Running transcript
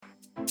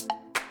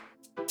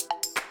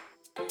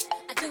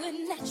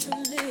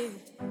naturally.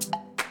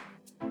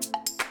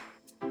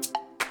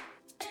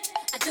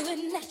 I do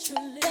it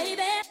naturally,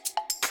 baby.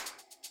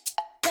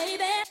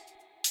 Baby.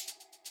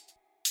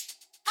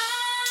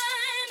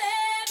 I'm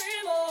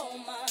every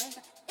woman.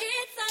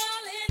 It's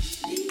all in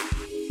me.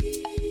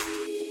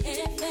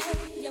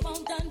 Anything you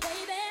want done,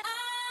 baby.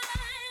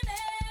 I'm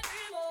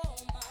every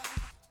woman.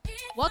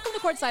 Welcome to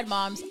Courtside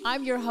Moms.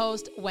 I'm your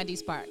host, Wendy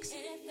Sparks.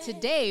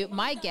 Today,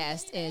 my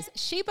guest is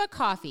Sheba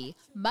Coffey,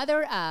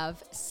 mother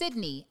of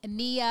Sydney,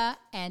 Nia,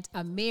 and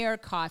Amir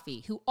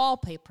Coffey, who all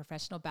play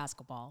professional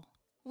basketball.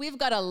 We've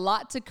got a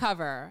lot to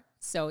cover,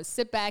 so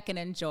sit back and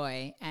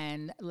enjoy,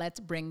 and let's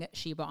bring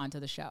Sheba onto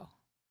the show.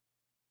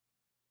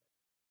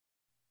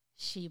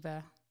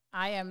 Sheba,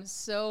 I am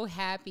so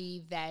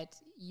happy that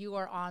you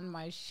are on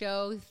my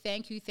show.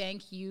 Thank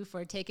you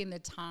for taking the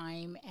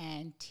time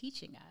and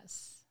teaching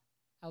us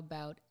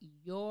about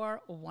your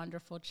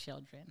wonderful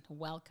children.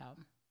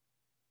 Welcome.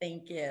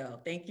 Thank you.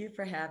 Thank you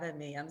for having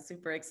me. I'm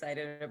super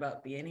excited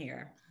about being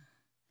here.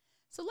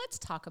 So let's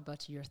talk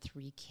about your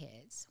three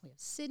kids. We have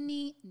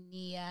Sydney,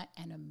 Nia,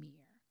 and Amir.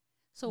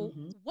 So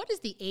what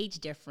is the age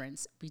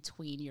difference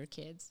between your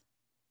kids?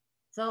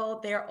 So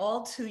they're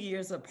all 2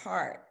 years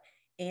apart.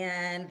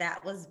 And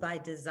that was by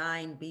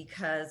design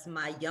because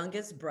my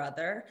youngest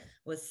brother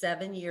was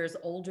 7 years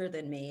older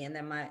than me. And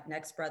then my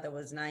next brother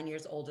was 9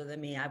 years older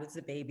than me. I was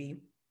a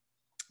baby.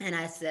 And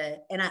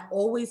I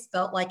always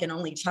felt like an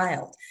only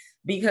child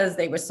because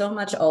they were so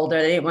much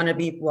older. They didn't want to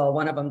be, well,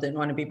 one of them didn't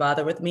want to be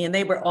bothered with me, and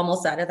they were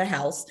almost out of the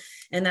house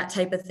and that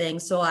type of thing.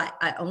 So I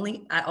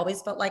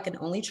always felt like an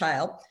only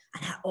child.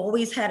 I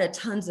always had a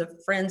tons of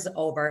friends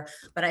over,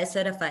 but I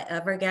said, if I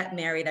ever got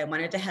married, I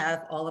wanted to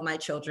have all of my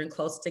children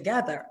close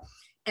together.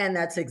 And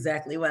that's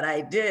exactly what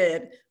I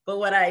did. But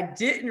what I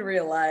didn't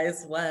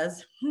realize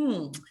was,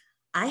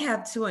 I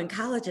have two in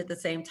college at the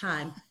same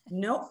time.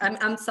 No,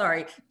 I'm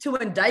sorry, two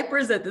in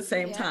diapers at the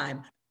same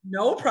time.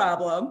 No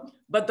problem.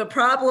 But the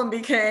problem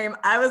became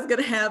I was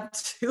going to have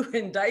two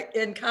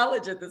in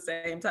college at the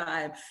same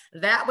time.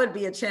 That would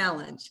be a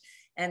challenge.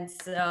 And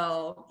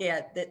so,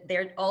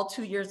 they're all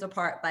 2 years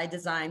apart by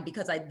design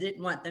because I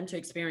didn't want them to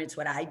experience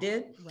what I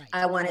did. Right.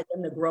 I wanted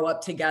them to grow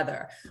up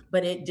together,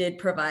 but it did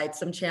provide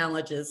some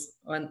challenges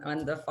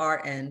on the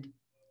far end.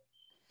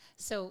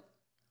 So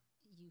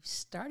you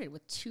started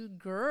with two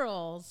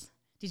girls.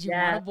 Did you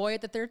want a boy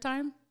at the third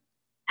time?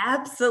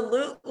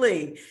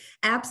 Absolutely.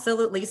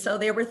 So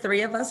there were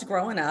three of us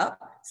growing up.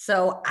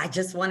 So I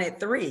just wanted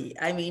three.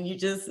 I mean, you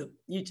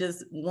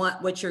just want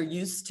what you're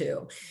used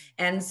to.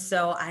 And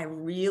so I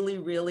really,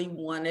 really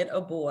wanted a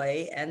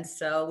boy. And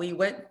so we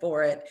went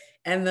for it.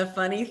 And the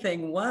funny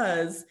thing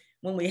was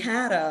when we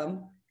had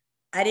them,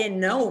 I didn't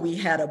know we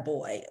had a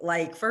boy.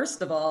 Like,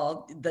 first of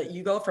all,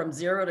 you go from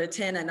 0 to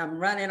 10 and I'm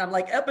running, I'm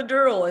like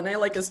epidural and they're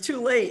like, it's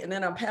too late. And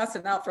then I'm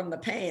passing out from the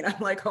pain. I'm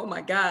like, oh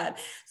my God.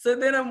 So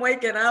then I'm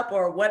waking up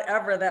or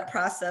whatever that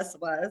process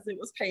was. It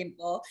was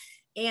painful.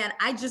 And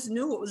I just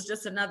knew it was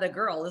just another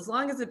girl. As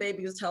long as the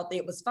baby was healthy,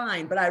 it was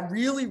fine. But I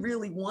really,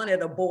 really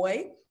wanted a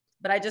boy.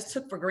 But I just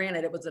took for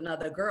granted it was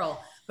another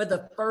girl. For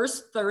the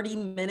first 30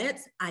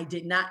 minutes, I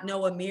did not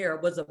know Amir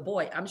was a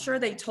boy. I'm sure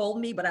they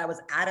told me, but I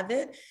was out of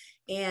it.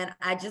 And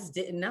I just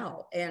didn't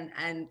know.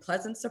 And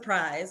pleasant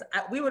surprise,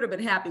 we would have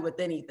been happy with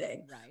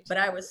anything. Right. But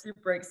I was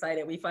super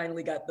excited. We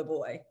finally got the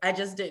boy. I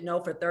just didn't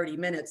know for 30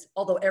 minutes,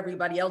 although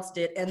everybody else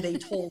did. And they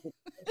told me.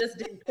 It just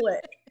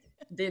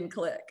didn't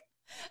click.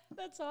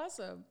 That's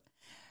awesome.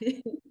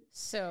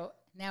 So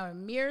now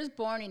Amir's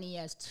born and he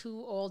has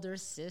two older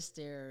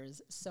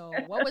sisters. So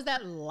what was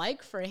that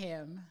like for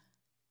him?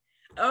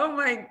 Oh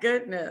my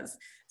goodness.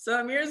 So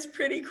Amir's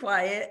pretty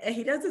quiet and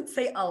he doesn't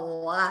say a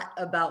lot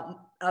about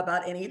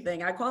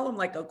anything. I call him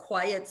like a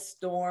quiet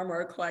storm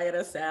or a quiet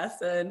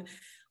assassin,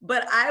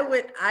 but I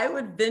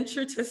would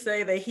venture to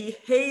say that he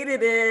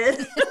hated it.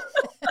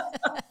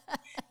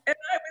 And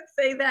I would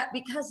say that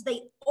because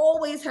they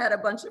always had a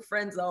bunch of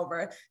friends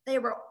over. They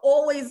were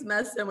always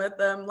messing with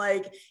them.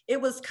 Like he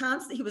was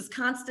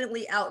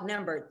constantly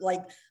outnumbered.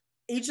 Like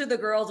each of the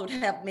girls would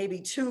have maybe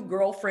two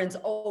girlfriends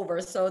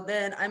over. So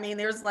then, I mean,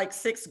 there's like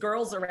 6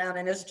 girls around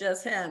and it's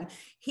just him.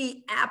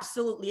 He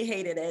absolutely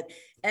hated it.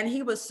 And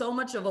he was so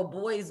much of a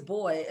boy's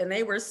boy and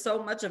they were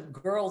so much of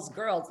girls.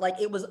 Like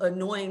it was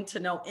annoying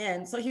to no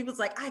end. So he was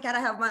like, I got to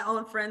have my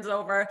own friends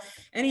over.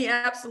 And he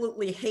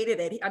absolutely hated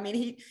it. I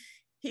mean,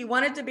 he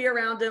wanted to be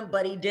around him,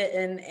 but he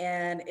didn't.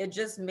 And it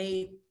just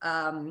made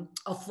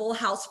a full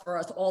house for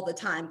us all the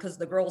time because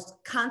the girls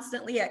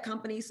constantly had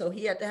company. So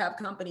he had to have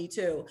company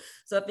too.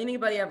 So if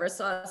anybody ever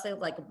saw us, they were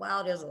like,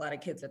 wow, there's a lot of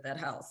kids at that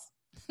house.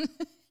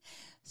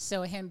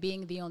 So him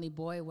being the only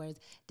boy,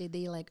 did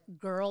they like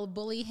girl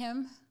bully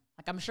him?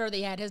 Like I'm sure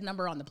they had his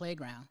number on the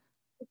playground.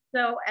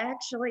 So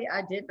actually,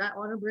 I did not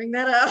want to bring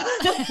that up.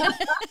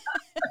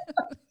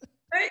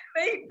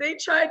 They they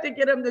tried to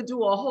get him to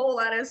do a whole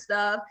lot of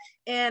stuff.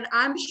 And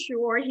I'm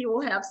sure he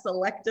will have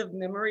selective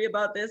memory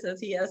about this, as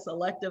he has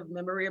selective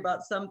memory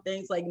about some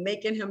things, like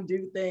making him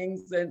do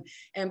things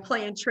and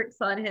playing tricks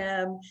on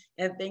him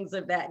and things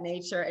of that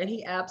nature. And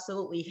he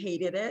absolutely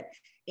hated it.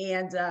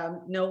 And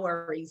no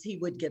worries, he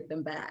would get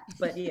them back.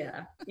 But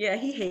yeah,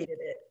 he hated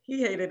it.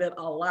 He hated it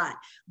a lot.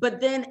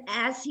 But then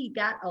as he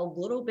got a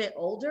little bit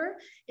older,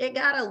 it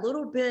got a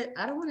little bit,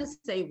 I don't want to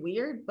say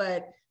weird,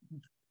 but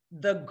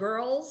the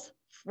girls'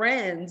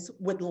 friends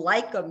would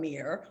like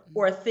Amir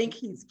or think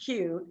he's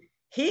cute.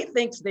 He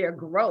thinks they're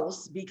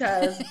gross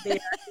because they're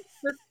his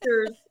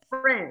sister's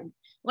friend.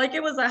 Like,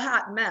 it was a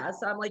hot mess.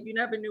 I'm like, you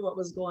never knew what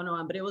was going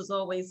on, but it was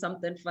always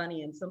something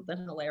funny and something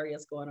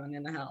hilarious going on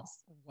in the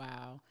house.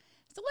 Wow.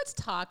 So let's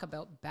talk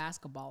about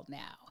basketball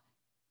now.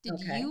 Did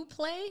you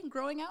play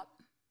growing up?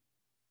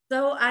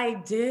 So I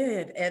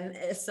did.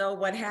 And so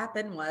what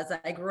happened was,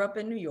 I grew up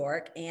in New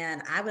York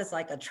and I was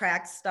like a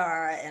track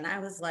star. And I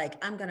was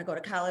like, I'm going to go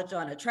to college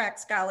on a track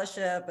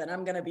scholarship and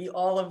I'm going to be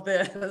all of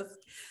this.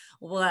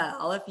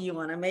 Well, if you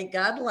want to make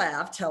God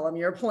laugh, tell him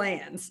your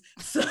plans.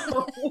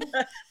 So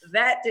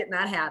that did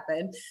not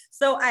happen.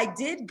 So I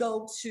did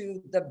go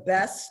to the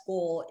best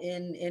school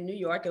in New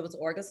York. It was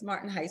August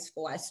Martin High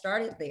School. I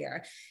started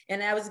there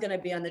and I was going to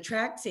be on the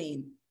track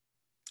team.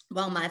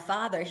 Well, my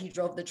father, he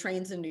drove the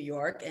trains in New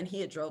York and he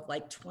had drove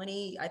like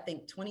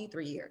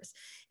 23 years.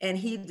 And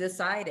he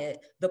decided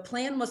the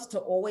plan was to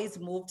always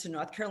move to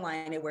North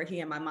Carolina, where he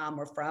and my mom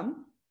were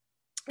from.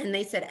 And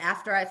they said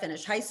after I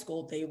finished high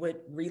school, they would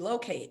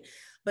relocate.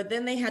 But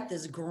then they had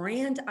this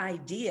grand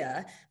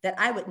idea that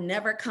I would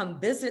never come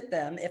visit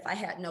them if I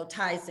had no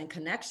ties and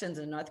connections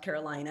in North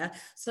Carolina.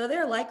 So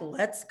they're like,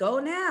 let's go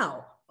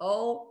now.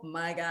 Oh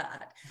my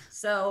God.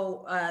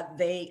 So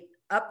they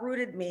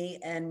uprooted me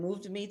and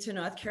moved me to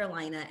North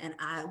Carolina. And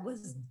I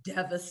was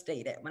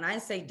devastated. When I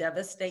say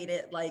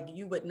devastated, like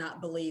you would not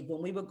believe.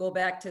 When we would go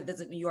back to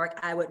visit New York,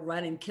 I would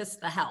run and kiss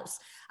the house.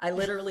 I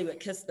literally would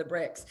kiss the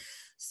bricks.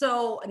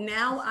 So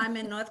now I'm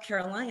in North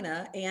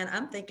Carolina and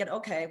I'm thinking,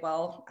 okay,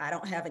 well, I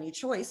don't have any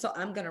choice. So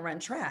I'm going to run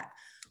track.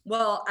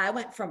 Well, I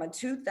went from a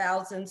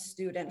 2,000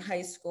 student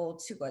high school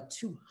to a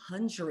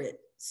 200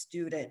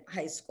 student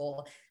high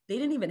school. They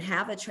didn't even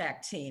have a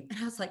track team. And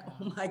I was like,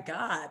 oh my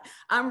God,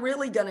 I'm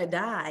really going to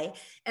die.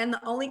 And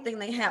the only thing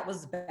they had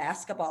was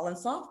basketball and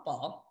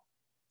softball.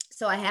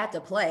 So I had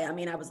to play. I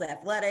mean, I was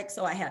athletic,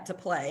 so I had to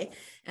play.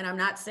 And I'm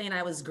not saying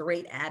I was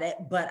great at it,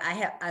 but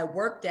I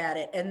worked at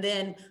it. And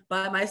then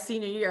by my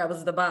senior year, I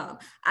was the bomb.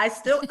 I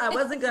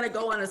wasn't going to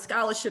go on a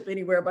scholarship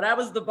anywhere, but I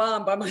was the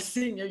bomb by my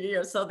senior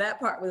year. So that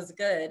part was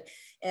good.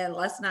 And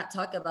let's not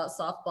talk about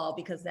softball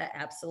because that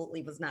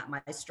absolutely was not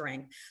my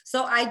strength.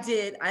 So I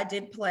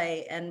did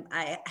play. And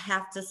I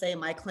have to say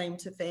my claim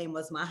to fame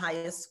was my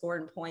highest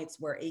scoring points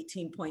were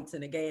 18 points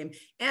in a game.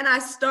 And I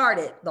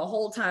started the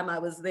whole time I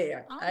was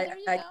there. Oh, there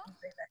you go.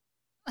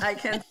 I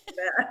can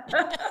say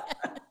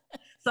that.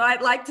 So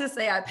I'd like to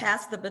say I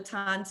passed the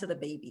baton to the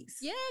babies.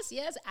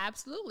 Yes,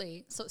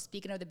 absolutely. So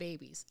speaking of the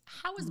babies,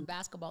 how was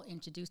basketball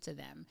introduced to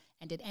them?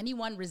 And did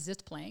anyone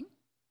resist playing?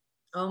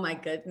 Oh my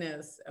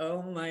goodness.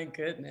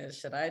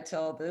 Should I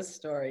tell this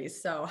story?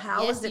 So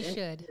how was it? Yes, you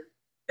should.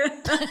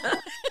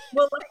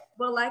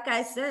 Well, like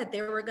I said,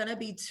 there were going to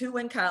be two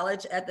in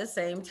college at the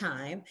same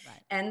time.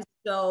 Right. And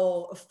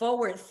so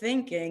forward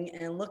thinking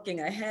and looking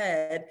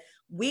ahead,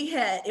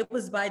 it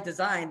was by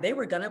design. They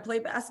were going to play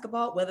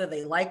basketball, whether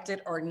they liked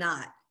it or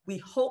not. We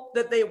hoped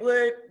that they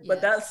would,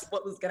 but that's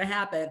what was going to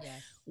happen.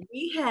 Yes.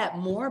 We had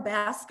more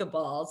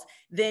basketballs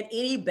than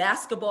any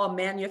basketball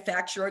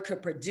manufacturer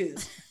could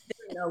produce.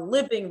 They're in the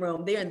living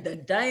room, they're in the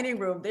dining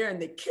room, they're in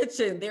the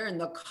kitchen, they're in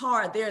the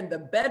car, they're in the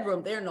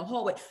bedroom, they're in the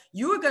hallway.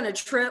 You were going to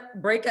trip,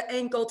 break an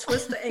ankle,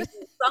 twist the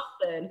ankle,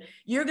 something.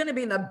 You're going to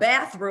be in the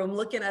bathroom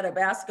looking at a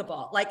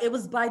basketball. Like, it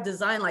was by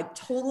design, like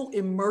total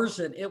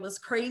immersion. It was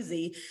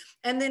crazy.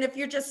 And then if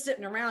you're just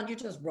sitting around, you're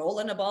just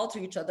rolling the ball to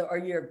each other, or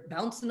you're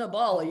bouncing the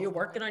ball, or you're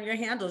working on your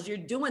handles, you're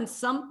doing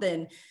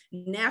something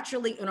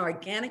naturally and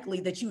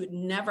organically that you had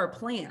never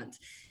planned.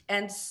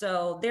 And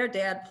so their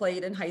dad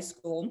played in high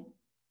school.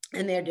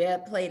 And their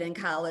dad played in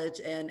college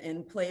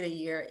and played a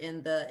year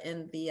in the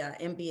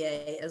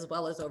NBA as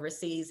well as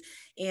overseas.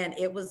 And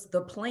it was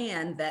the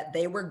plan that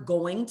they were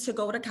going to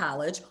go to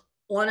college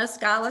on a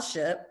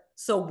scholarship,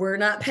 so we're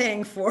not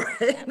paying for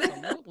it.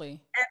 Absolutely. And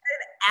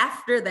then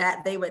after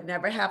that, they would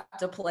never have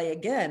to play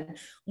again.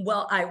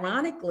 Well,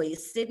 ironically,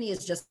 Sydney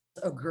is just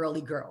a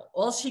girly girl.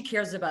 All she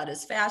cares about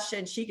is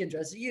fashion. She can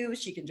dress you,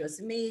 she can dress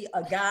me,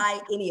 a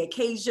guy, any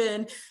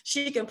occasion.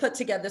 She can put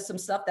together some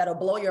stuff that'll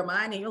blow your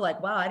mind. And you're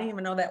like, wow, I didn't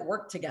even know that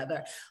worked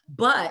together.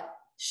 But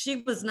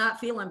she was not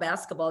feeling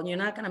basketball, and you're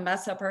not going to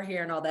mess up her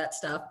hair and all that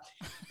stuff.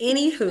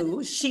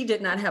 Anywho, she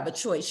did not have a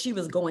choice. She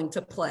was going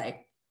to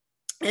play.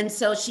 And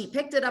so she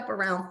picked it up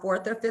around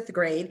 4th or 5th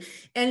grade.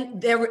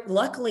 And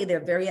luckily, they're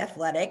very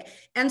athletic.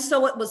 And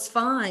so it was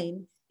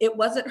fine. it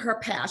wasn't her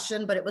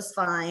passion, but it was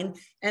fine.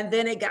 And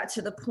then it got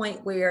to the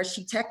point where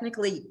she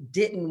technically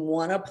didn't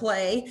want to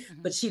play,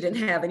 but she didn't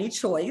have any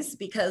choice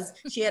because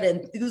she had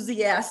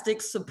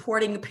enthusiastic,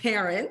 supporting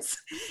parents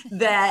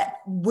that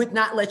would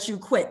not let you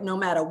quit no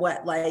matter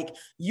what. Like,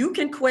 you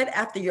can quit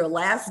after your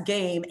last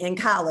game in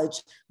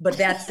college, but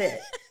that's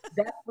it.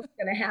 That's what's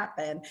going to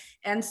happen.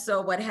 And so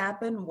what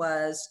happened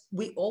was,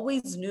 we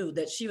always knew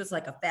that she was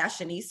like a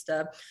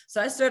fashionista. So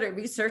I started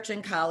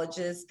researching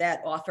colleges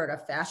that offered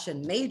a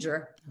fashion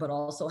major, but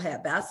also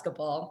had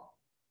basketball.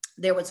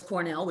 There was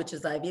Cornell, which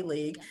is Ivy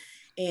League,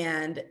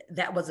 and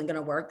that wasn't going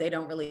to work. They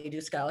don't really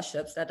do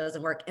scholarships. That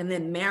doesn't work. And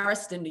then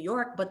Marist in New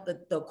York. But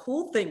the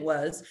cool thing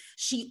was,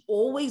 she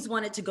always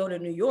wanted to go to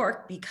New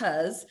York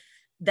because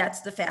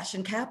that's the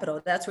fashion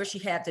capital. That's where she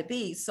had to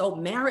be. So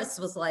Marist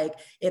was like,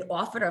 it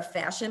offered a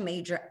fashion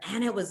major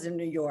and it was in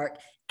New York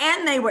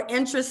and they were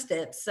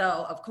interested.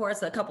 So of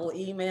course, a couple of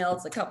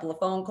emails, a couple of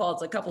phone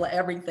calls, a couple of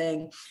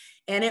everything,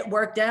 and it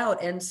worked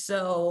out. And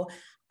so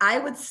I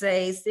would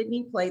say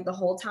Sydney played the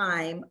whole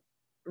time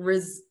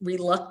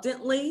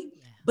reluctantly,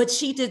 but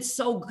she did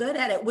so good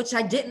at it, which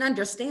I didn't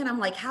understand. I'm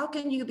like, how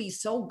can you be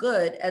so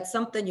good at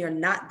something you're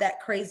not that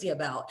crazy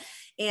about?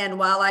 And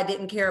while I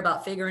didn't care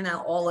about figuring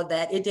out all of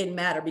that, it didn't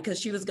matter because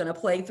she was going to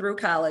play through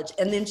college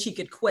and then she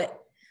could quit.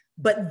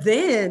 But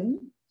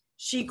then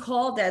she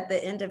called at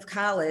the end of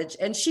college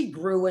and she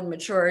grew and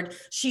matured.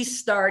 She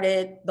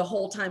started the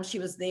whole time she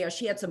was there.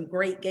 She had some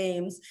great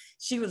games.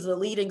 She was a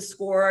leading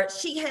scorer.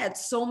 She had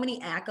so many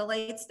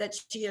accolades that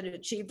she had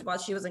achieved while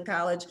she was in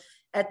college.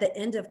 At the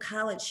end of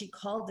college, she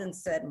called and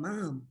said,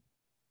 Mom,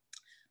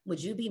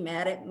 would you be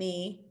mad at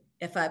me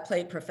if I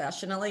played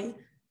professionally?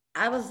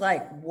 I was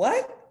like,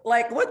 what?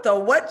 Like, what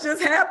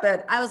just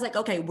happened? I was like,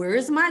 okay,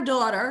 where's my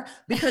daughter?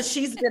 Because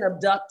she's been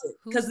abducted.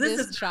 Who's this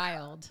this is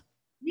child?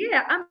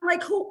 Yeah, I'm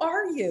like, who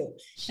are you?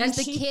 She's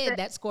the kid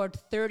that scored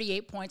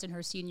 38 points in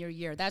her senior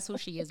year. That's who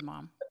she is,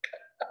 Mom.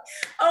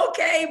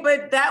 Okay,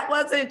 but that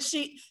wasn't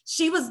she.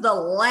 She was the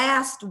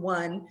last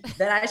one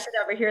that I should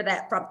ever hear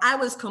that from. I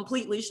was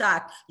completely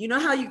shocked. You know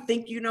how you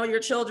think you know your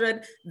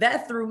children?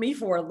 That threw me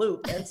for a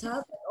loop. And so I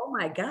was like, oh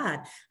my God.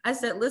 I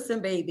said,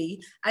 listen, baby.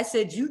 I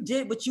said, you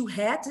did what you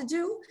had to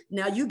do.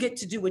 Now you get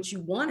to do what you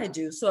want to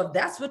do. So if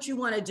that's what you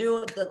want to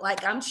do,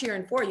 like, I'm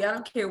cheering for you. I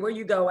don't care where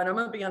you go. And I'm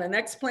going to be on the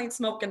next plane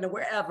smoking to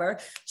wherever,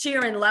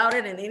 cheering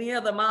louder than any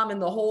other mom in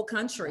the whole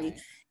country.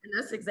 Right. And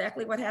that's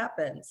exactly what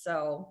happened.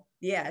 So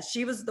yeah,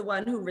 she was the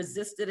one who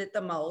resisted it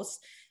the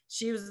most.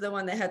 She was the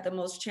one that had the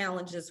most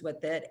challenges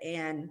with it.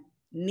 And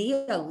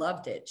Nia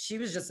loved it. She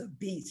was just a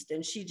beast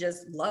and she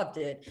just loved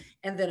it.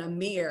 And then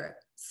Amir,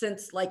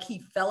 since like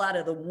he fell out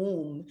of the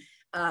womb,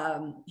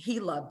 he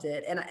loved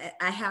it. And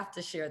I have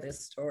to share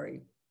this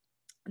story.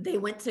 They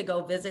went to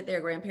go visit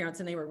their grandparents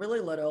and they were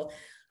really little.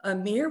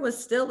 Amir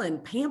was still in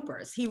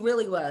Pampers. He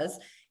really was.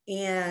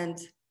 And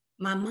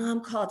my mom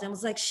called and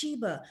was like,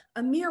 Sheba,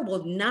 Amir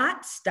will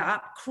not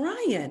stop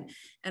crying.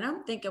 And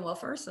I'm thinking, well,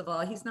 first of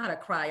all, he's not a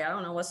crier. I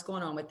don't know what's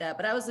going on with that.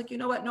 But I was like, you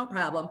know what? No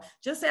problem.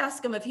 Just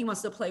ask him if he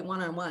wants to play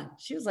one-on-one.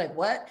 She was like,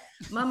 what?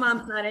 My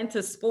mom's not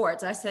into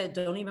sports. I said,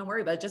 don't even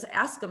worry about it. Just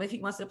ask him if he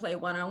wants to play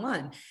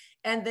one-on-one.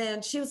 And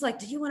then she was like,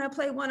 do you want to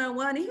play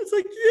one-on-one? He was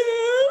like,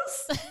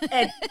 yes.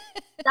 And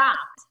stopped.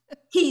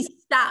 He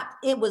stopped.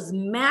 It was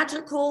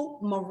magical,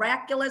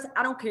 miraculous.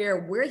 I don't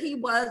care where he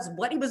was,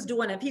 what he was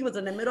doing. If he was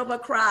in the middle of a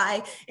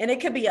cry, and it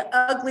could be an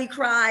ugly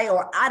cry,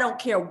 or I don't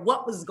care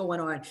what was going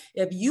on.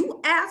 If you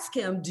ask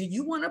him, do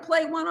you want to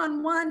play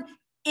one-on-one?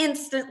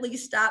 Instantly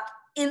stopped,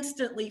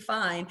 instantly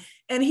fine.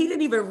 And he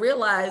didn't even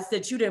realize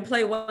that you didn't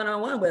play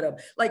one-on-one with him.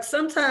 Like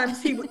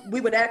sometimes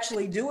we would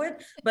actually do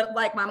it, but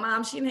like my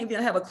mom, she didn't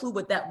even have a clue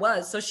what that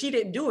was. So she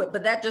didn't do it,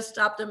 but that just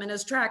stopped him in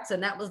his tracks.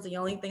 And that was the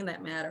only thing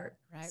that mattered.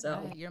 Right,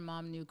 so right. Your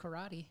mom knew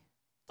karate.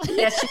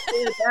 Yes, she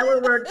did. That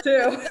would work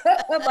too.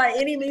 By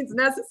any means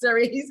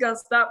necessary, he's going to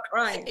stop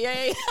crying.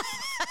 Yeah.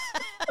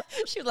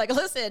 She was like,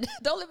 listen,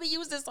 don't let me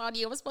use this on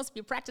you. I'm supposed to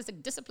be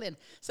practicing discipline.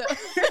 So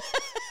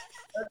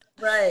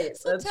That's right.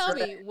 So tell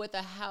me, with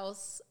a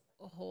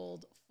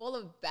household full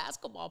of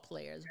basketball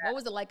players, what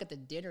was it like at the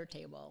dinner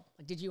table?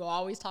 Like, did you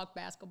always talk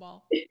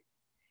basketball?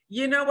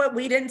 You know what?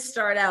 We didn't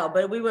start out,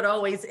 but we would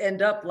always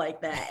end up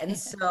like that. And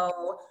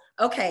so,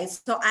 okay,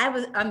 so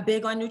I'm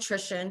big on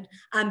nutrition.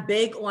 I'm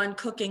big on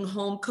cooking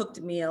home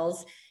cooked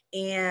meals.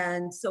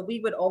 And so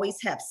we would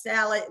always have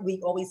salad. We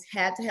always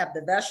had to have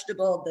the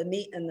vegetable, the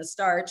meat, and the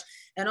starch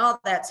and all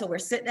that. So we're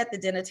sitting at the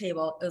dinner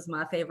table. It was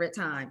my favorite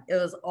time. It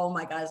was, oh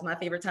my God, it was my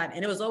favorite time.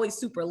 And it was always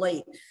super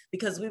late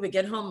because we would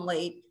get home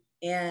late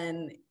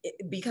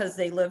because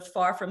they lived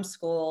far from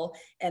school.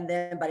 And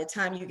then by the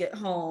time you get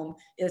home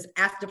is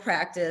after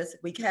practice,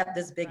 we have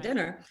this big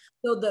dinner.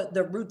 So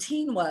the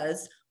routine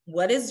was,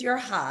 what is your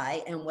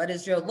high and what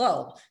is your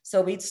low?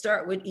 So we'd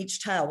start with each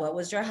child. What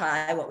was your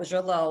high? What was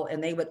your low?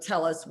 And they would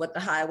tell us what the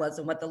high was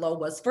and what the low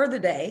was for the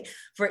day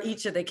for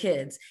each of the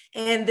kids.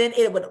 And then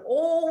it would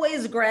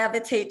always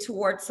gravitate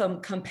towards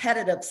some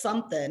competitive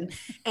something.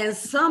 And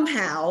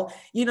somehow,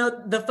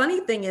 the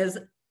funny thing is,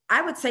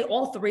 I would say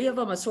all three of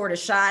them are sort of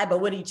shy, but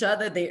with each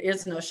other, there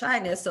is no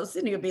shyness. So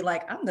Sydney would be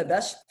like, I'm the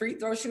best free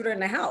throw shooter in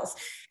the house.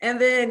 And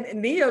then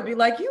Nia would be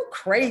like, you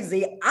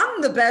crazy.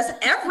 I'm the best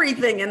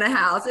everything in the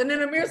house. And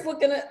then Amir's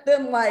looking at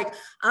them like,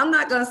 I'm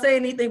not going to say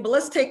anything, but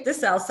let's take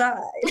this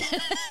outside.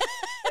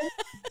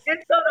 And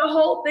so the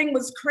whole thing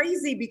was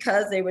crazy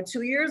because they were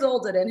 2 years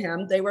older than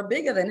him. They were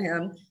bigger than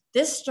him.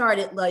 This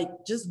started like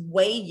just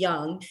way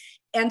young.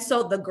 And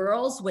so the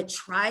girls would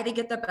try to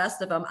get the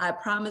best of him. I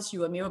promise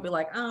you, Amir would be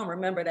like, I don't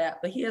remember that,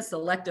 but he has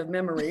selective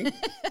memory.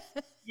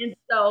 And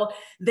so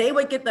they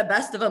would get the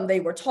best of him.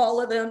 They were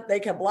taller than, they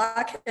could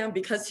block him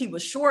because he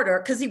was shorter,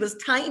 because he was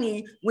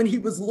tiny when he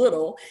was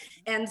little.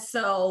 And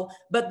so,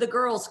 but the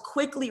girls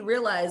quickly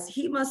realized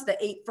he must have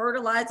ate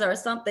fertilizer or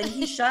something.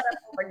 He shut up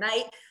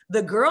overnight.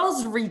 The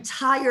girls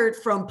retired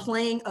from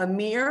playing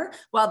Amir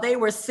while they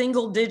were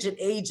single digit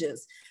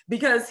ages,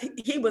 because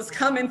he was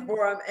coming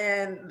for them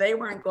and they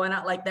weren't going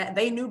out like that.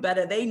 They knew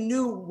better. They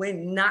knew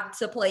when not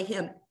to play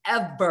him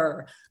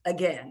ever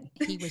again.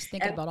 He was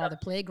thinking about all the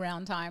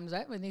playground times,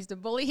 right? When they used to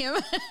bully him.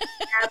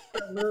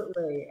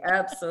 Absolutely.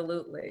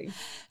 Absolutely.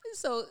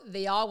 So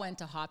they all went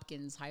to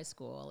Hopkins High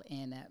School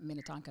in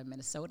Minnetonka,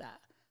 Minnesota.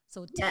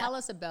 So tell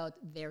us about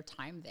their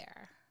time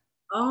there.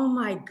 Oh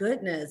my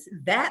goodness.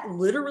 That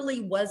literally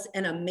was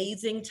an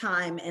amazing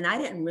time. And I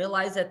didn't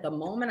realize at the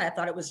moment, I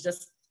thought it was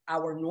just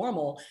our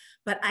normal,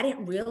 but I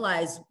didn't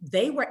realize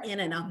they were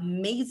in an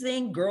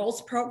amazing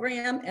girls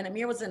program and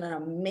Amir was in an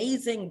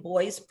amazing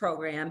boys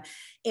program.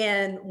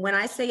 And when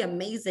I say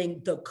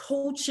amazing, the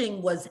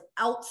coaching was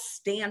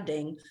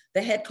outstanding.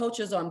 The head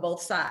coaches on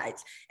both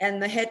sides,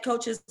 and the head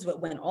coaches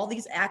would win all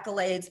these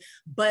accolades,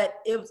 but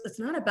it's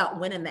not about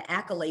winning the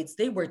accolades.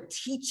 They were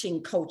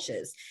teaching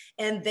coaches,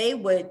 and they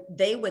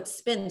would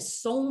spend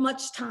so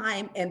much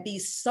time and be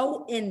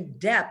so in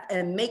depth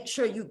and make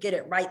sure you get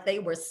it right. They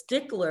were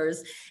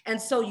sticklers. And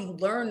so you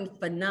learned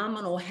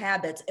phenomenal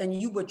habits and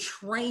you were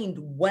trained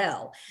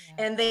well.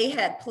 Yeah. And they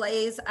had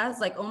plays. I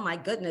was like, oh my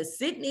goodness,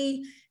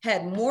 Sydney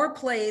had more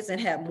plays and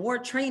had more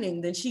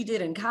training than she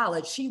did in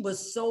college. She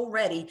was so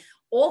ready.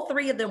 All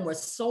three of them were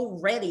so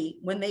ready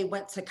when they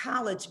went to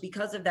college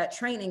because of that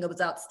training. It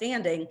was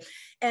outstanding.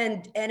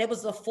 And it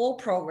was a full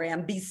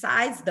program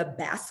besides the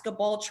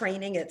basketball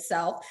training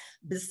itself,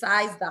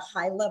 besides the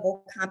high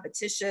level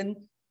competition.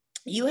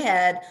 You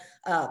had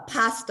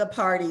pasta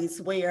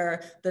parties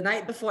where the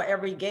night before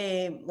every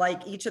game,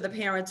 like each of the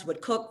parents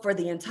would cook for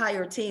the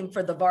entire team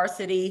for the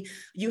varsity.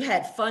 You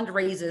had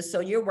fundraisers. So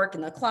you're working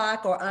the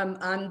clock, or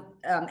I'm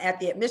at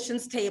the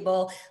admissions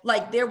table.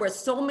 Like there were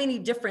so many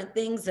different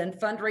things and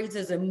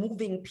fundraisers and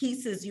moving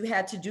pieces you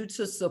had to do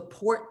to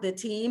support the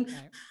team.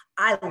 Right.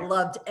 I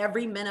loved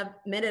every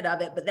minute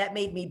of it, but that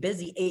made me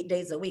busy 8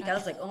 days a week. I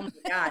was like, oh my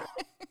God,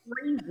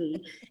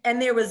 crazy.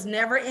 And there was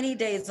never any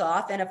days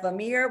off. And if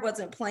Amir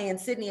wasn't playing,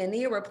 Sydney and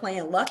Nia were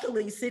playing.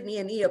 Luckily, Sydney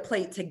and Nia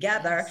played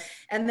together. Yes.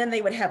 And then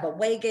they would have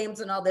away games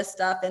and all this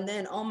stuff. And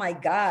then, oh my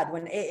God,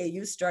 when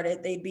AAU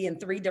started, they'd be in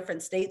 3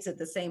 different states at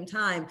the same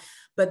time.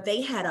 But they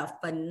had a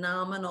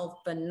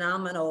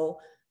phenomenal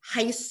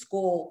high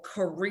school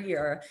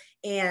career,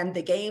 and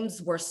the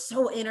games were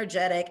so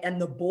energetic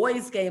and the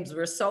boys' games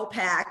were so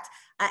packed.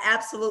 I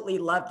absolutely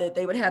loved it.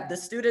 They would have the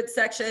student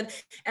section,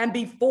 and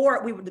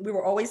before we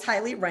were always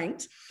highly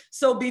ranked.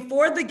 So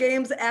before the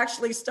games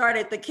actually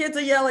started, the kids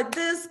are yelling,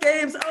 "This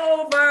game's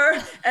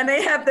over," and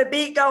they have the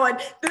beat going,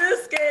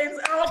 "This game's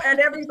over," and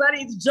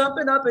everybody's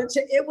jumping up and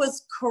it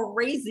was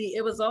crazy.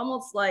 It was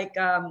almost like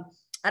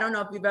I don't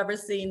know if you've ever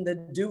seen the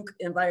Duke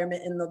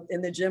environment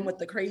in the gym with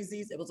the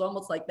crazies. It was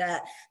almost like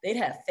that. They'd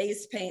have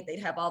face paint.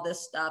 They'd have all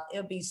this stuff. It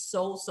would be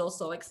so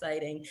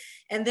exciting.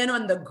 And then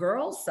on the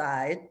girls'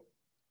 side,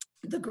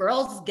 the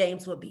girls'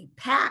 games would be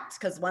packed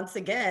because once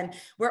again,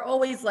 we're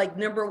always like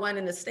number 1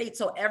 in the state.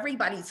 So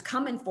everybody's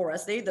coming for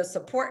us. They're either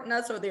supporting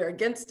us or they're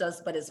against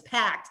us, but it's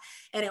packed.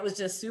 And it was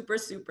just super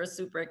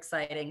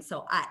exciting.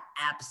 So I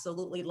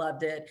absolutely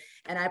loved it.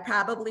 And I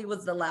probably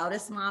was the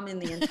loudest mom in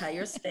the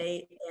entire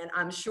state. And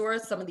I'm sure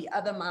some of the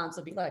other moms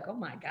would be like, oh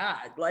my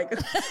God, like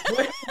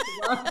what is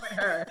wrong with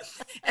her?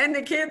 And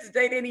the kids,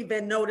 they didn't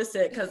even notice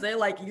it because they're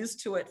like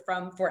used to it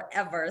from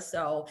forever.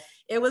 So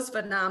it was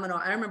phenomenal.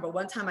 I remember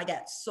one time I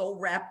got so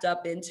wrapped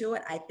up into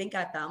it. I think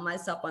I found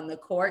myself on the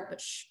court,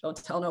 but don't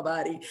tell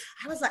nobody.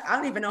 I was like, I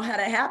don't even know how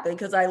that happened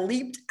because I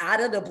leaped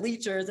out of the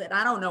bleachers and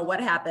I don't know what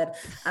happened.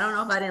 I don't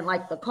know if I didn't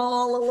like the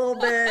call a little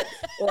bit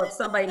or if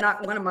somebody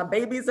knocked one of my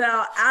babies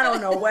out. I don't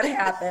know what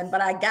happened,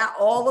 but I got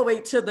all the way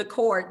to the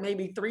court,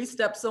 maybe 3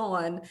 steps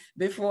on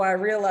before I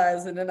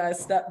realized, and then I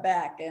stepped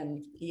back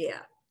and yeah.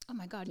 Oh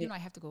my God, you and I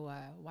have to go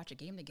watch a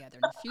game together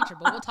in the future,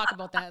 but we'll talk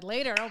about that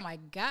later. Oh my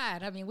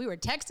God. I mean, we were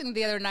texting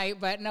the other night,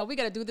 but no, we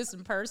got to do this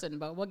in person,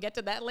 but we'll get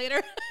to that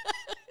later.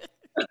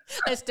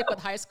 Let's stick with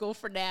high school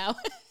for now.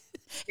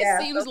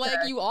 It seems like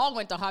you all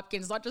went to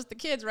Hopkins, not just the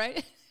kids,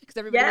 right? Because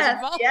everybody was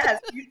involved. Yes.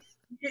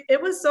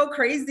 it was so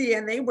crazy,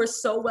 and they were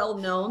so well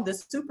known. The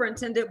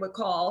superintendent would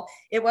call.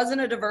 It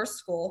wasn't a diverse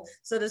school,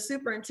 so the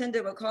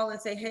superintendent would call and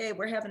say, hey,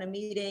 we're having a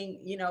meeting,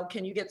 you know,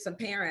 can you get some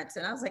parents?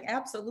 And I was like,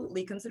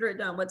 absolutely, consider it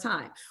done. What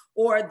time?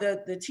 Or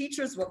the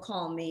teachers would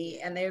call me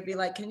and they would be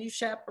like, can you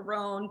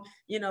chaperone,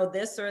 you know,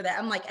 this or that?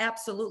 I'm like,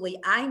 absolutely.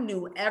 I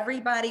knew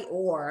everybody,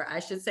 or I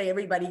should say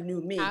everybody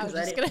knew me. I was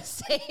just gonna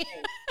say.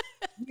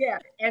 Yeah.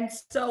 And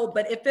so,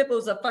 but if it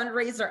was a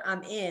fundraiser,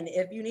 I'm in.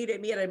 If you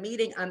needed me at a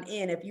meeting, I'm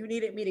in. If you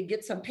needed me to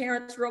get some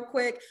parents real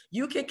quick,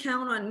 you could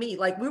count on me.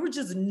 Like, we were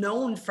just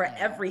known for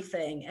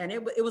everything. And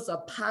it was a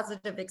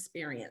positive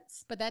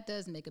experience. But that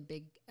does make a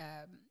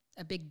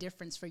big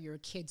difference for your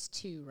kids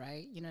too,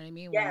 right? You know what I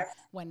mean? Yes.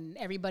 When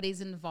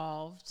everybody's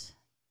involved.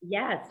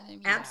 Yes, Yeah.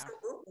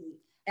 absolutely.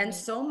 And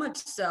so much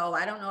so,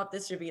 I don't know if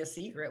this should be a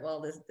secret.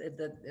 Well,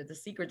 the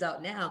secret's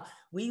out now.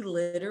 We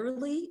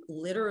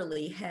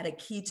literally had a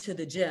key to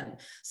the gym.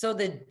 So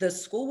the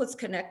school was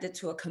connected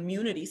to a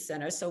community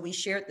center. So we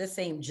shared the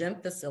same gym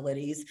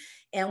facilities,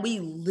 and we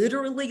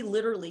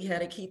literally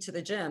had a key to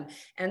the gym.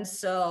 And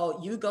so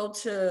you go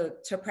to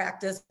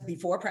practice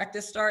before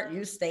practice start,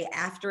 you stay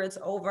after it's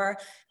over.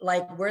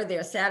 Like, we're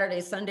there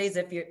Saturdays, Sundays.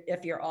 If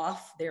you're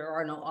off, there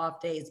are no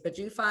off days, but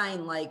you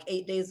find like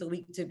 8 days a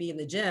week to be in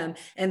the gym,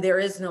 and there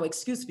is no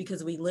excuse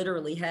because we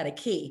literally had a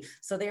key.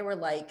 So there were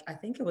like, I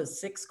think it was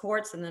 6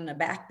 courts, and then the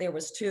back there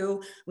was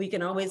 2. We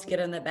can always get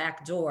in the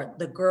back door.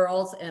 The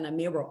girls and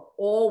Amir were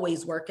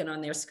always working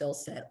on their skill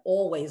set,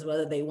 always,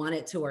 whether they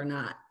wanted to or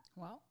not.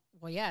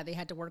 Well, yeah, they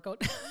had to work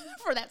out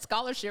for that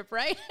scholarship,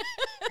 right?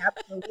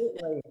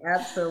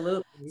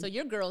 Absolutely. So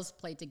your girls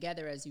played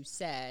together, as you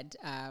said,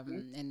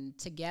 and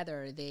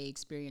together they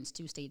experienced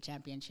 2 state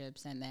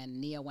championships, and then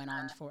Nia went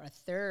on for a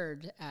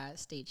 3rd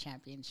state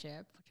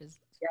championship, which is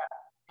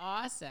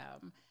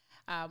awesome.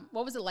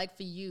 What was it like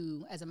for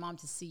you as a mom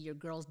to see your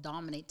girls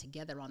dominate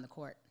together on the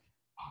court?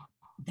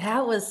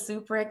 That was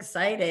super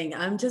exciting.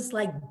 I'm just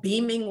like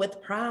beaming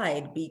with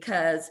pride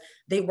because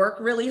they work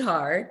really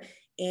hard.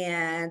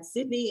 And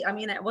Sydney, I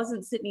mean, it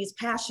wasn't Sydney's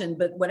passion,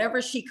 but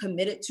whatever she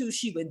committed to,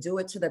 she would do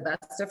it to the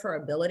best of her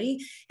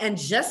ability. And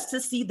just to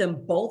see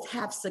them both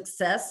have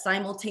success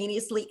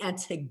simultaneously and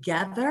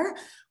together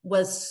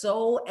was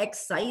so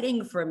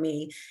exciting for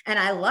me. And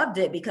I loved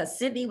it because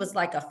Sydney was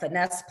like a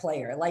finesse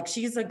player. Like,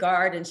 she's a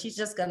guard and she's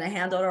just going to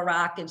handle the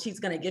rock and she's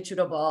going to get you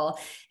the ball.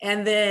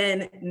 And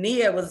then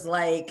Nia was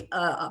like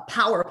a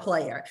power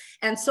player.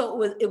 And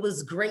so it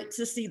was great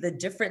to see the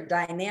different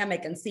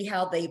dynamic and see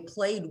how they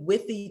played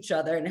with each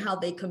other and how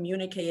they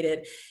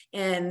communicated.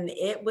 And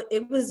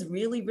it was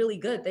really, really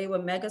good. They were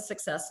mega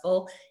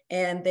successful,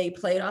 and they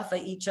played off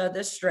of each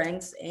other's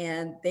strengths,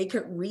 and they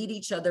could read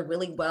each other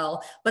really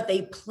well, but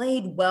they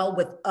played well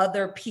with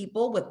other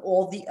people, with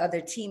all the other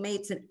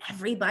teammates, and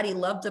everybody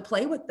loved to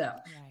play with them.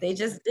 Right. They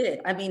just did.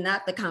 I mean,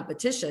 not the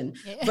competition,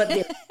 but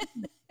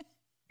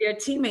their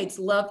teammates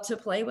loved to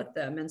play with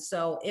them. And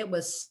so it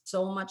was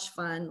so much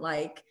fun.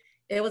 Like,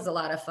 it was a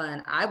lot of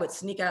fun. I would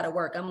sneak out of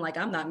work. I'm like,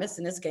 I'm not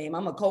missing this game.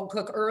 I'm a cold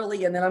cook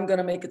early, and then I'm going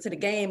to make it to the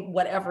game,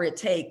 whatever it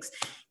takes.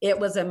 It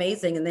was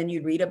amazing. And then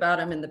you'd read about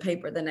them in the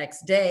paper the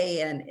next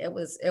day. And it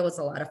was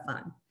a lot of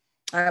fun.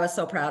 I was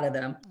so proud of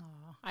them.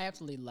 Oh, I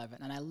absolutely love it.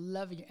 And I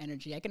love your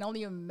energy. I can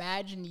only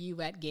imagine you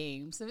at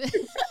games. So yeah,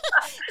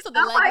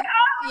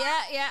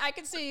 I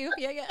can see you.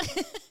 Yeah.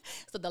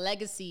 So the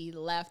legacy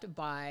left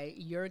by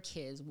your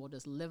kids will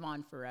just live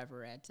on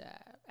forever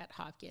at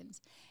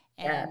Hopkins.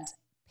 And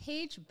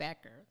Paige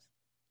Bueckers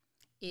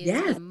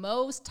is the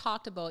most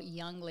talked about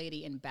young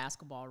lady in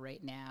basketball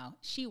right now.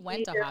 She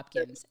went to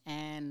Hopkins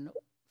and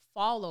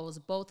follows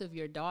both of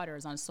your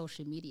daughters on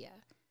social media.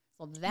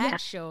 So that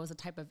shows the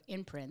type of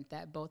imprint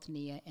that both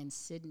Nia and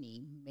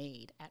Sydney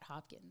made at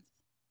Hopkins.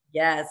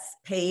 Yes,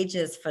 Paige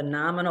is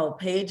phenomenal.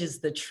 Paige is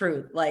the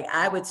truth. Like,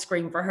 I would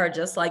scream for her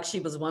just like she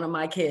was one of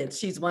my kids.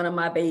 She's one of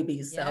my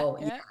babies. So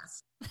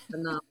yes,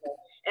 phenomenal.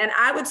 And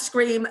I would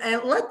scream,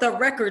 and let the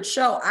record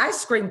show, I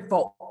scream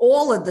for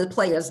all of the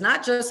players,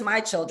 not just my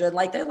children.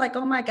 Like, they're like,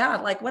 oh my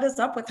God, like, what is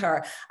up with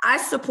her? I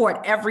support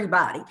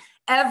everybody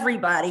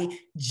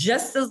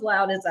just as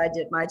loud as I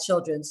did my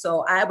children.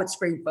 So I would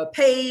scream for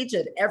Paige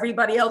and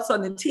everybody else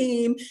on the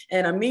team,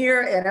 and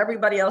Amir and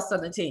everybody else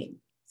on the team.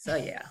 So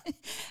yeah.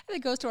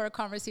 It goes to our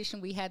conversation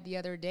we had the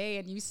other day,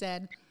 and you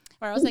said,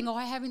 or I was saying,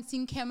 I haven't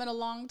seen Kim in a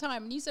long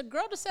time. And you said,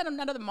 girl, just send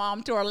another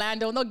mom to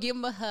Orlando and they'll give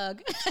him a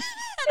hug.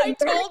 And I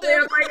told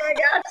him. I'm like, I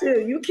got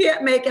you. You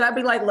can't make it. I'd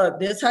be like, look,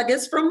 this hug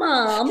is from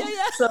mom.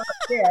 Yeah. So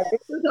yeah,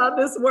 this is how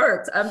this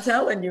works. I'm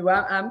telling you,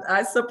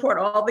 I support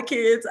all the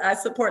kids. I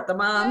support the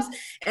moms.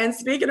 Yeah. And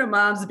speaking of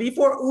moms,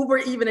 before Uber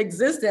even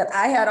existed,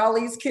 I had all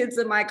these kids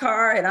in my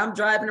car and I'm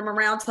driving them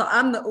around. So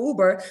I'm the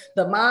Uber.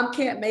 The mom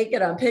can't make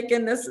it. I'm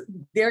picking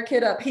their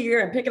kid up here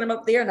and picking them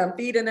up there, and I'm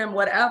feeding them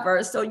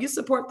whatever. So you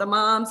support the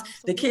moms,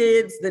 the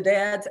kids, the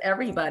dads,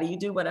 everybody. You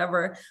do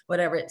whatever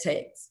it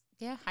takes.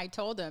 Yeah, I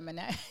told him, and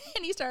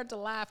he started to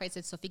laugh. I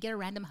said, so if you get a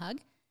random hug,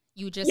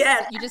 you just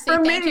say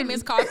thank you,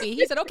 Miss Coffee.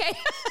 He said, okay.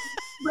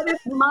 But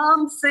it's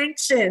mom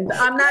sanctioned.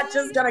 I'm not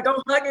just gonna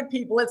go hugging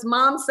people. It's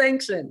mom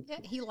sanctioned. Yeah,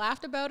 he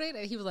laughed about it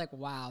and he was like,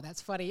 wow,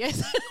 that's funny.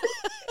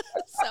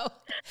 So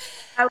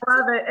I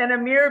love it. And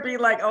Amir be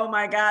like, oh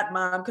my God,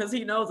 mom, because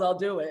he knows I'll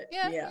do it.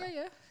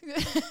 yeah.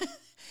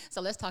 So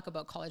let's talk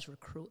about college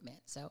recruitment.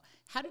 So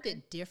how did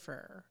it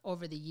differ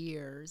over the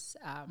years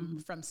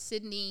from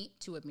Sydney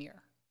to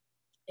Amir?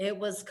 It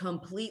was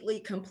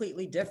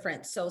completely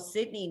different. So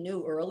Sydney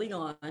knew early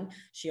on,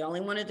 she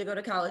only wanted to go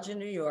to college in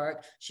New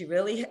York. She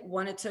really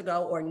wanted to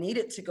go or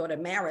needed to go to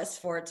Marist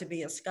for it to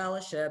be a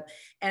scholarship.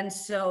 And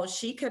so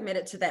she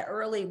committed to that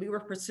early. We were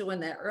pursuing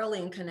that early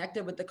and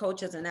connected with the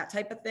coaches and that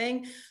type of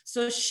thing.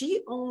 So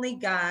she only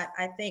got,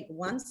 I think,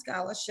 one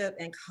scholarship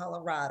in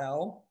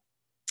Colorado,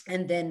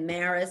 and then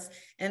Marist,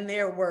 and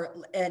there were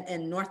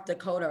in North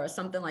Dakota or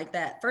something like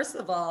that. First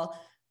of all,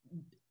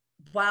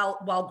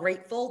 while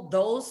grateful,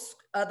 those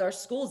other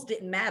schools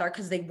didn't matter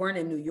because they weren't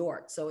in New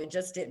York. So it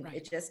just didn't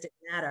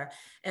matter.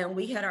 And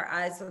we had our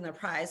eyes on the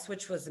prize,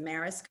 which was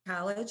Marist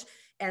College.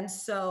 And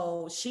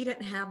so she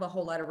didn't have a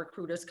whole lot of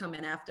recruiters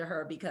coming after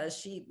her because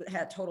she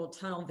had total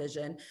tunnel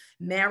vision.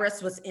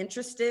 Marist was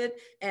interested.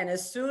 And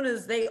as soon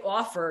as they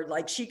offered,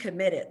 like, she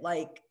committed,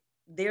 like,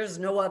 there's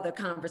no other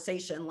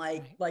conversation,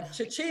 like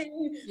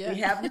cha-ching. We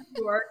have New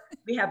York,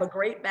 we have a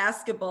great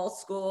basketball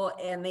school,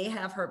 and they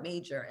have her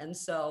major. And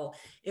so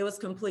it was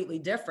completely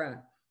different.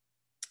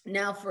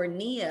 Now for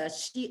Nia,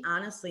 she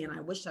honestly, and I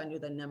wish I knew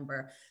the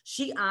number,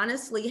 she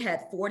honestly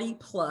had 40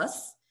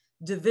 plus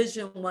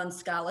Division I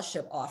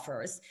scholarship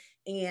offers.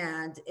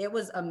 And it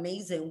was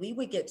amazing. We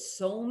would get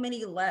so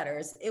many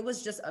letters. It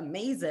was just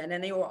amazing.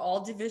 And they were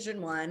all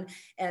Division I.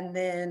 And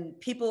then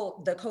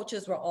the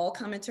coaches were all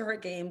coming to her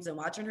games and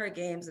watching her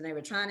games. And they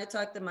were trying to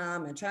talk to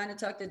mom and trying to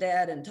talk to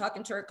dad and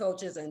talking to her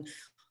coaches. And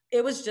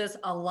it was just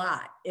a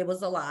lot. It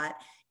was a lot.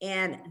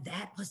 And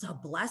that was a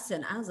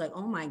blessing. I was like,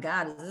 oh my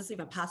God, is this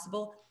even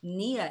possible?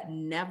 Nia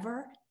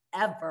never,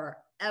 ever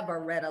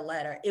read a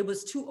letter. It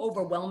was too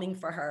overwhelming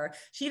for her.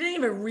 She didn't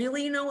even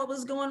really know what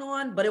was going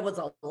on, but it was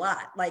a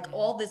lot. Like,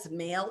 all this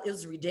mail, it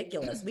was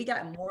ridiculous. We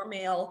got more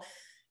mail,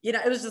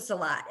 it was just a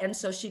lot. And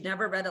so she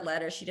never read a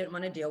letter. She didn't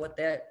want to deal with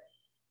it.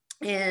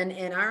 And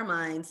in our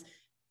minds,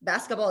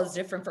 basketball is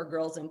different for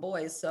girls and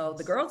boys. So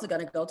the girls are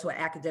going to go to an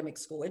academic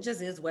school. It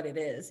just is what it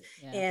is.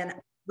 Yeah. And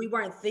we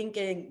weren't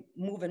thinking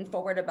moving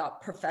forward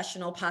about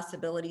professional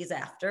possibilities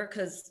after,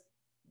 because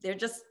they're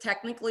just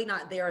technically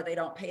not there. They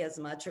don't pay as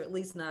much, or at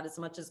least not as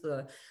much as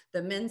the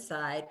men's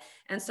side.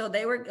 And so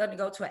they were going to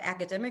go to an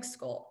academic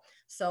school.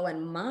 So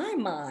in my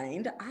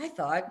mind, I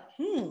thought,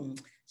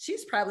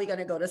 she's probably going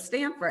to go to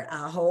Stanford,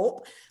 I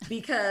hope,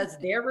 because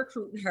they're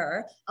recruiting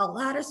her. A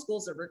lot of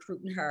schools are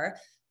recruiting her.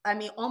 I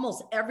mean,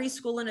 almost every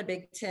school in the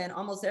Big Ten,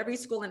 almost every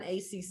school in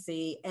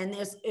ACC. And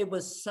it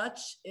was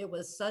such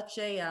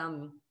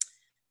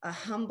a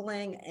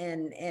humbling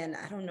and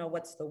I don't know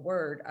what's the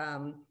word.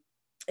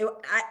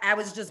 I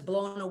was just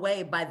blown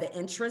away by the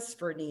interest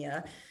for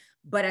Nia.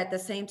 But at the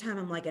same time,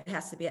 I'm like, it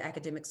has to be an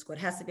academic school. It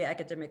has to be an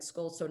academic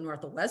school. So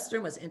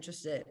Northwestern was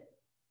interested.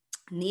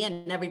 Nia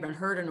never even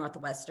heard of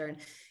Northwestern.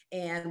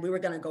 And we were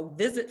going to go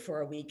visit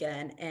for a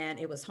weekend, and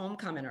it was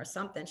homecoming or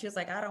something. She was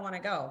like, I don't want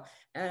to go.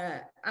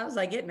 I was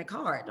like, get in the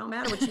car. It don't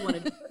matter what you want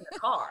to do in the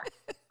car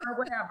or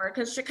whatever,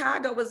 because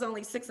Chicago was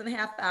only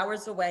 6.5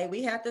 hours away.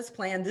 We had this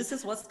plan. This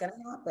is what's going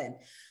to happen.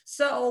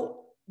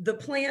 So the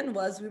plan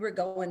was we would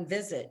go and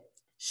visit.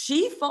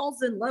 She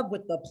falls in love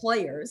with the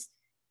players.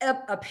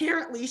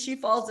 Apparently she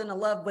falls in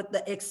love with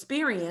the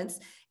experience,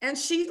 and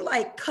she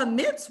like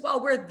commits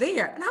while we're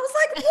there. And I was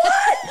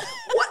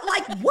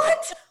like,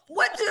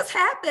 what just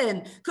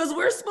happened? Because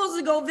we're supposed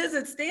to go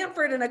visit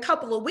Stanford in a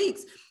couple of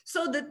weeks.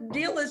 So the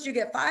deal is you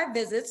get 5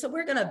 visits. So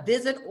we're going to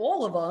visit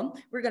all of them.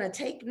 We're going to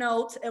take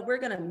notes, and we're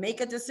going to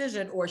make a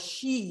decision, or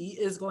she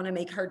is going to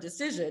make her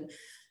decision.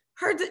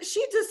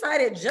 She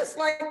decided just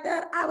like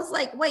that. I was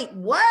like, wait,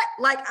 what?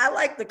 Like, I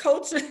like the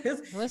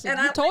coaches. Listen, and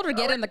you told her,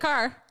 get in the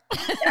car.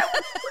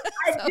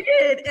 I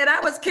did. And I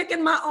was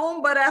kicking my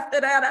own butt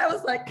after that. I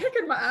was like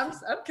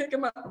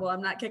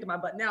I'm not kicking my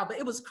butt now, but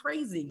it was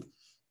crazy.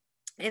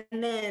 And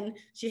then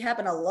she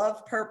happened to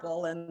love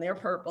purple, and they're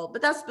purple,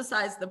 but that's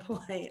besides the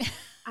point.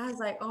 I was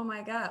like, oh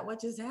my God,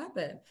 what just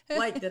happened?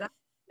 Like, did I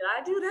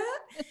do that?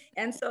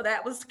 And so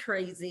that was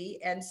crazy.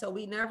 And so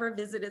we never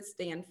visited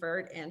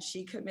Stanford, and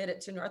she committed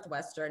to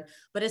Northwestern,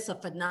 but it's a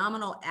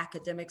phenomenal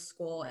academic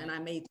school. And I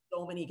made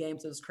so many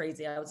games. It was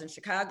crazy. I was in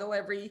Chicago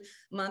every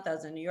month. I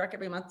was in New York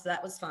every month. So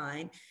that was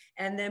fine.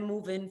 And then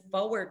moving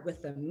forward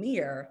with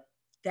Amir,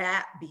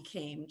 that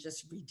became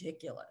just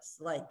ridiculous.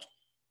 Like,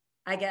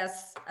 I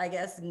guess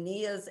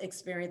Nia's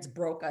experience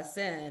broke us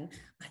in,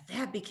 but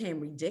that became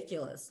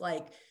ridiculous.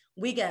 Like,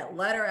 we get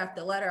letter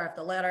after letter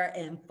after letter,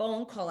 and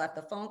phone call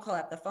after phone call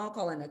after phone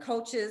call, and the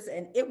coaches,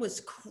 and it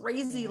was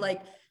crazy.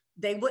 Like,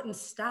 they wouldn't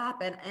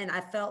stop. And I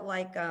felt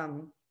like,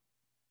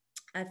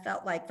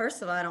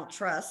 first of all, I don't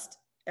trust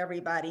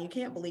everybody. You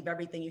can't believe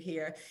everything you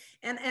hear.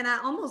 And I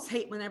almost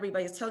hate when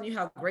everybody's telling you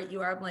how great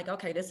you are. I'm like,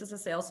 okay, this is a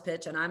sales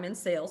pitch, and I'm in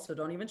sales, so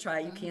don't even try.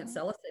 You can't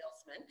sell a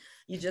salesman. person.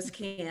 You just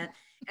can't.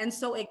 And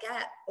so it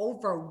got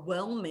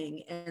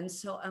overwhelming. And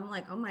so I'm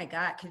like, oh my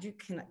God,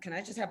 can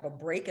I just have a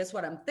break? Is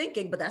what I'm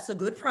thinking, but that's a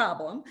good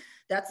problem.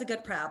 That's a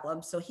good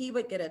problem. So he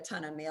would get a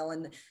ton of mail,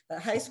 and the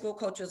high school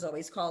coaches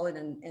always call in,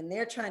 and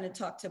they're trying to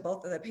talk to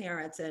both of the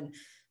parents, and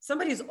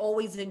somebody's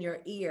always in your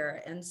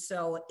ear. And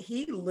so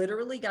he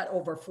literally got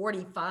over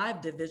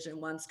 45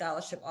 Division I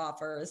scholarship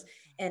offers.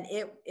 And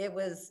it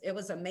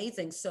was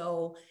amazing.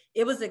 So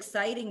it was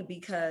exciting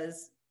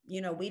because,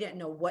 we didn't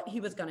know what he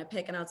was going to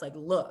pick. And I was like,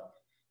 look,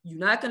 you're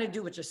not going to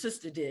do what your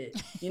sister did.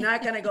 You're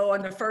not going to go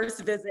on the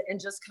first visit and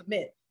just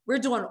commit. We're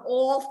doing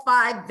all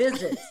 5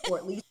 visits, or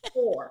at least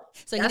 4.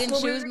 So he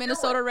didn't choose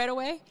Minnesota right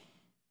away?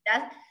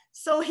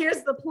 So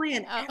here's the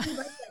plan. Everybody's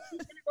like,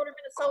 he's going to go to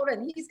Minnesota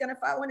and he's going to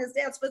follow in his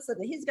dad's footsteps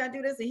and he's going to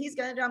do this and he's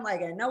going to do. I'm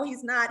like, no,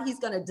 he's not. He's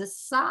going to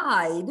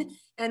decide.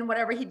 And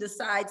whatever he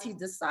decides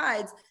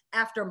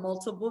after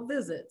multiple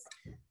visits.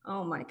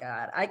 Oh my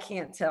God, I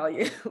can't tell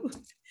you.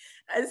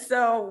 And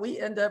so we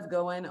end up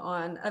going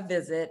on a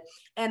visit.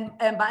 And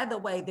by the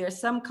way,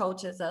 there's some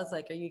coaches, I was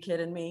like, are you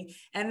kidding me?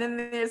 And then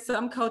there's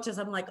some coaches,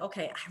 I'm like,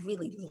 okay, I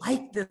really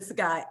like this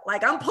guy.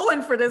 Like, I'm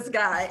pulling for this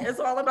guy.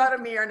 It's all about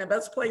Amir and the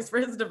best place for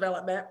his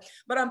development,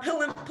 but I'm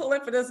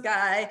pulling for this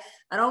guy.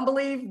 I don't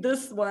believe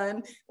this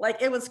one.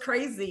 Like, it was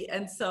crazy.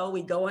 And so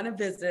we go on a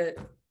visit.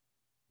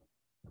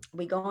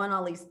 We go on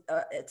all these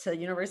to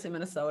University of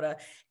Minnesota.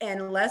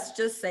 And let's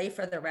just say,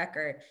 for the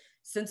record,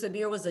 since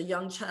Amir was a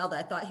young child,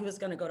 I thought he was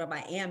going to go to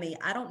Miami.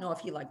 I don't know if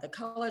he liked the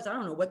colors. I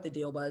don't know what the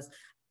deal was,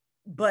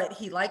 but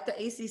he liked the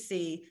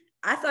ACC.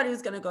 I thought he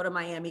was going to go to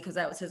Miami because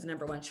that was his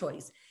number 1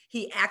 choice.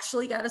 He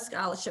actually got a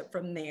scholarship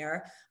from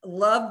there,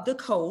 loved the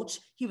coach.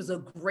 He was a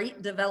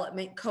great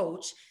development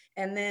coach.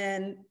 And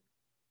then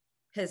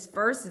his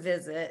first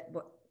visit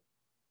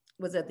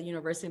was at the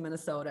University of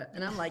Minnesota.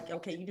 And I'm like,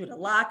 okay, you do the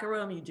locker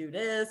room, you do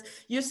this.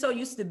 You're so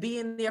used to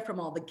being there from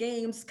all the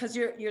games because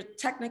you're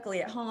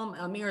technically at home.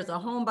 Amir is a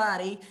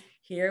homebody.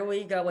 Here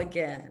we go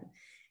again.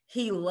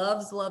 He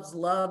loves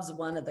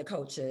one of the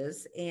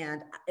coaches,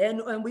 and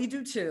we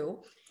do too.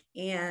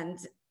 And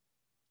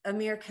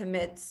Amir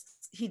commits.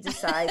 He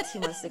decides he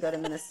wants to go to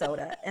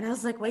Minnesota. And I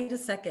was like, wait a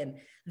second.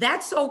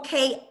 That's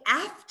okay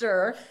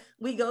after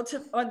we go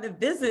on the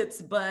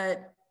visits,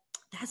 but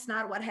that's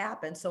not what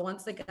happened. So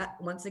once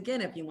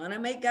again, if you want to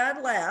make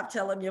God laugh,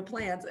 tell him your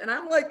plans. And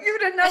I'm like, you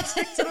did not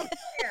stick to the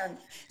plan.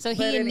 So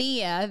he and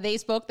Nia, they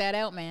spoke that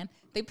out, man.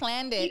 They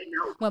planned it.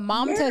 When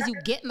mom tells you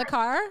get in the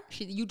car,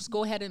 you just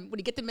go ahead, and when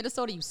you get to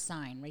Minnesota, you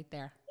sign right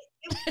there.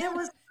 It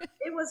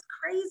was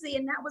crazy,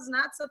 and that was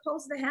not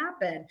supposed to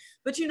happen.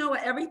 But you know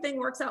what? Everything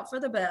works out for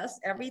the best.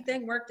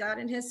 Everything worked out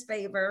in his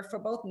favor for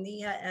both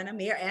Nia and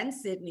Amir and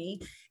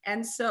Sydney.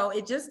 And so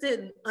it just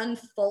didn't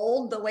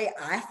unfold the way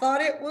I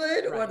thought it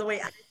would, or the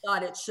way I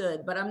thought it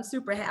should. But I'm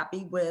super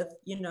happy with,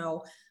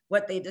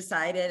 what they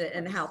decided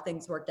and how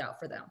things worked out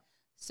for them.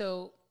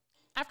 So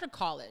after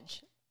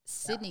college,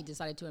 Sydney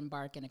decided to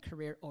embark in a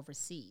career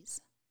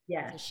overseas.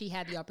 Yeah. So she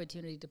had the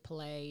opportunity to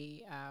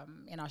play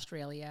in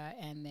Australia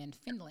and then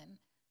Finland.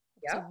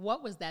 Yeah. So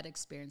what was that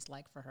experience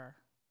like for her?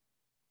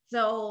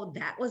 So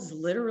that was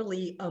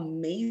literally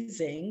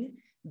amazing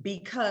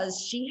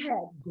because she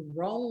had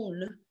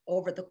grown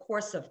over the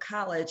course of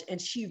college,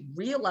 and she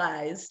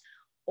realized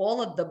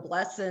all of the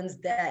blessings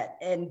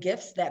and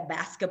gifts that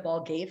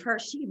basketball gave her.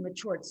 She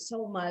matured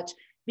so much.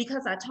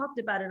 Because I talked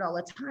about it all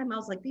the time. I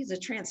was like, these are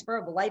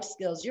transferable life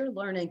skills. You're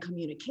learning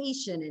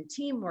communication and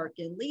teamwork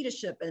and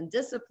leadership and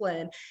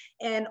discipline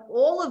and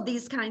all of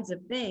these kinds of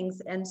things,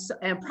 and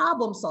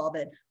problem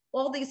solving,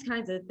 all these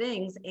kinds of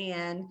things.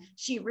 And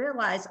she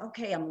realized,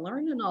 okay, I'm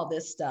learning all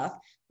this stuff,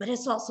 but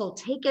it's also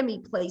taking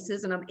me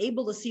places, and I'm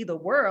able to see the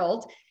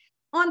world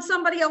on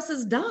somebody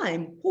else's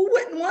dime. Who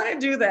wouldn't want to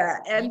do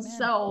that? And Amen.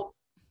 So,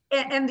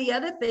 and the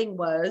other thing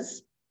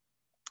was,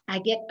 I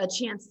get a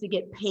chance to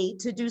get paid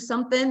to do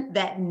something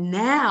that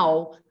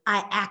now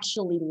I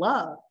actually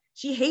love.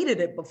 She hated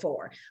it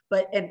before,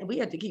 and we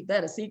had to keep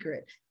that a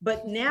secret,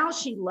 but now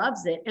she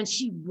loves it and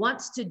she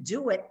wants to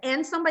do it,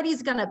 and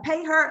somebody's going to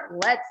pay her.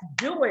 Let's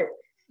do it.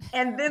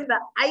 And then the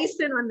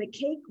icing on the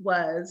cake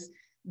was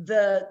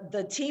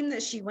the team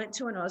that she went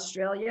to in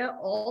Australia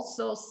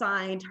also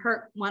signed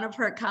one of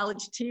her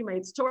college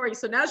teammates, Tori.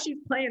 So now she's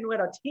playing with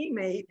a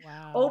teammate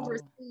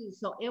overseas.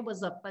 So it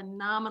was a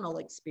phenomenal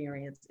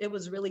experience. It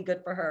was really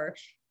good for her,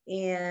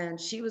 and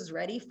she was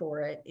ready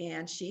for it.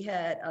 And she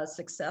had a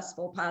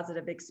successful,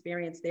 positive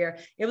experience there.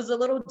 It was a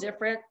little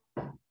different,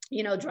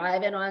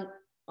 driving on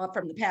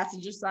from the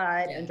passenger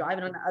side and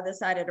driving on the other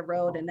side of the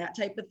road and that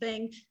type of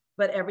thing.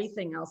 But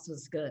everything else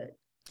was good.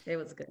 It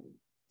was good.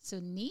 So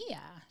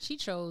Nia, she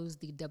chose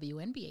the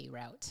WNBA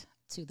route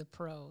to the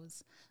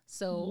pros.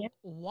 So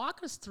walk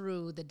us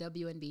through the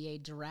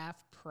WNBA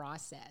draft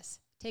process.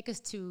 Take us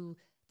to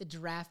the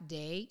draft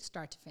day,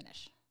 start to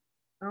finish.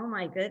 Oh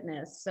my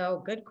goodness.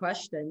 So good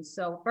question.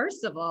 So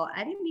first of all,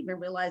 I didn't even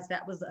realize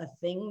that was a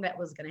thing that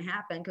was going to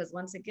happen, because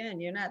once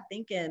again, you're not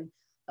thinking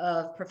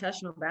of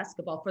professional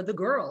basketball for the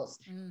girls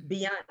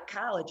beyond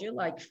college. You're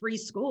like, free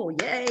school.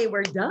 Yay,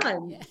 we're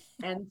done. Yeah.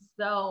 And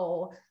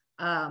so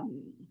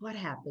what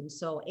happened?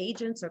 So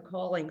agents are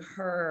calling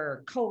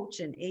her coach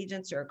and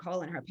agents are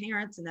calling her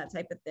parents and that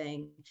type of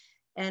thing.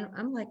 And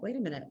I'm like, wait a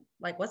minute,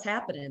 like what's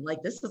happening?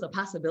 Like this is a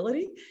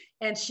possibility.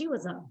 And she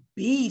was a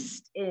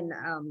beast in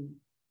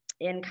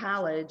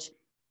college.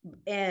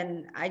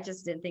 And I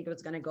just didn't think it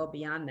was going to go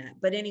beyond that.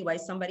 But anyway,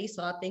 somebody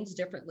saw things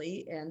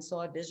differently and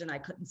saw a vision I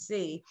couldn't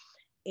see.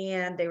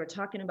 And they were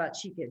talking about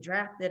she'd get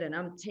drafted, and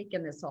I'm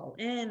taking this all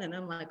in, and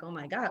I'm like, oh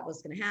my God,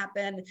 what's going to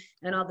happen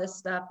and all this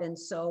stuff. And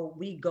so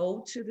we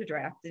go to the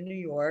draft in New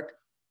York,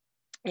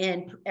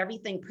 and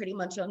everything pretty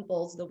much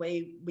unfolds the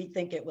way we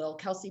think it will.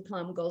 Kelsey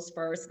Plum goes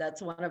first.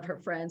 That's one of her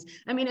friends.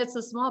 I mean, it's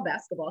a small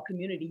basketball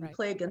community. You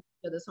play against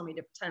each other so many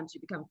different times, you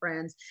become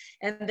friends.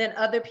 And then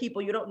other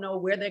people, you don't know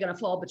where they're going to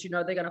fall, but you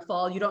know they're going to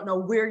fall. You don't know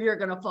where you're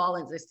going to fall.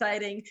 And it's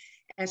exciting.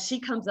 And she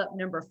comes up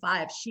number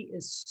 5. She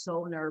is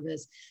so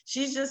nervous.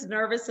 She's just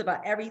nervous about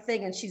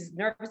everything. And she's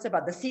nervous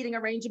about the seating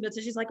arrangements.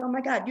 And she's like, oh my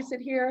God, you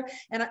sit here.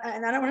 And I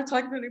don't want to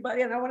talk to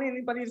anybody. And I don't want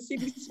anybody to see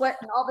me sweat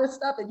and all this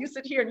stuff. And you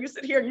sit here and you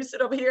sit here and you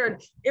sit over here.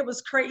 And it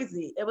was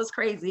crazy. It was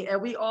crazy.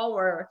 And we all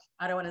were,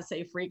 I don't want to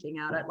say freaking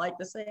out. I'd like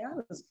to say I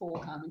was cool,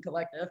 calm, and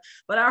collective.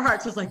 But our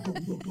hearts was like, boom,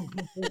 boom, boom,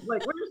 boom, boom.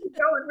 Like, where's she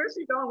going? Where's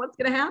she going? What's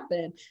going to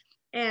happen?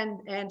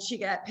 And she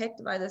got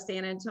picked by the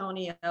San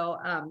Antonio,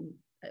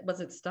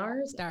 was it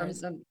Stars?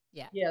 Stars.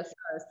 Yeah,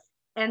 Stars.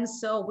 And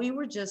so we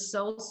were just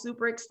so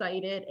super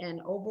excited and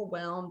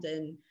overwhelmed.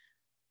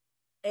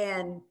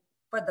 And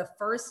for the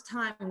first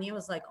time, Nia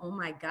was like, oh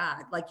my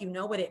God, like, you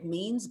know what it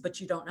means,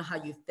 but you don't know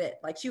how you fit.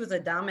 Like, she was a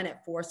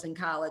dominant force in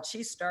college.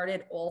 She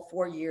started all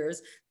 4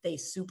 years. They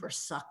super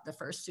sucked the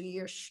first 2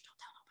 years. Shh,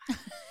 don't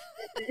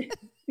tell nobody.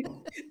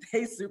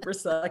 They super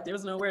sucked. There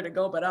was nowhere to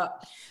go but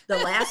up. The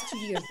last 2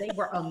 years, they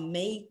were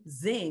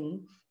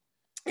amazing.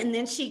 And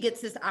then she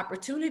gets this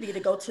opportunity to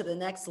go to the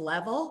next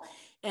level.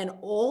 And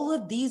all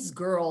of these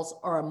girls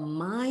are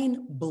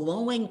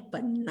mind-blowing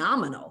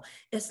phenomenal.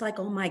 It's like,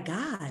 oh my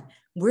God,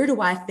 where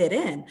do I fit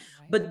in?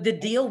 But the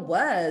deal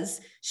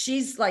was,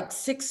 she's like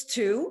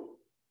 6'2".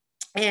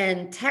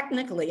 And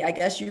technically, I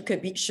guess you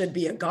should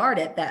be a guard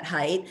at that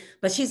height,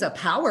 but she's a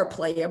power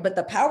player. But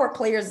the power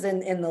players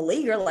in the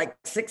league are like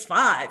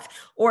 6'5"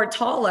 or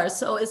taller.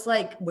 So it's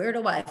like, where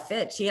do I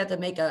fit? She had to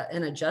make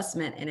an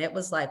adjustment. And it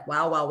was like,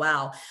 wow, wow,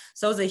 wow.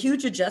 So it was a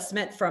huge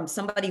adjustment from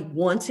somebody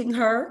wanting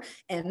her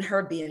and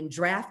her being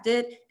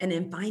drafted, and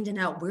then finding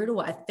out, where do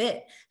I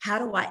fit? How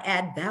do I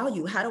add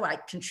value? How do I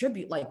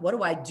contribute? Like, what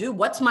do I do?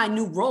 What's my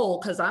new role?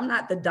 Because I'm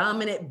not the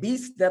dominant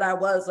beast that I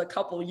was a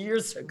couple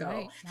years ago.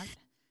 Right.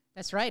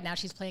 That's right. Now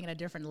she's playing at a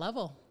different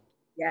level.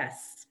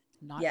 Yes.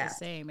 Not the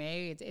same,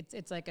 eh?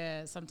 It's like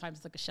sometimes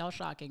it's like a shell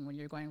shocking when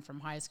you're going from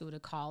high school to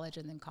college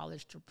and then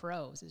college to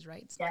pros, is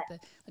right. It's not like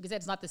I said,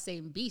 it's not the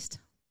same beast.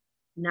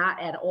 Not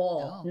at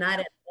all. No. Not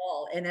at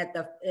all.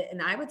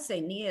 And I would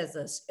say Nia is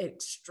an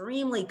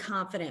extremely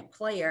confident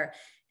player.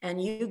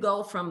 And you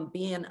go from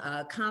being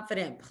a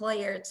confident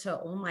player to,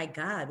 oh my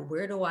God,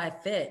 where do I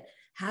fit?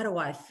 How do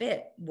I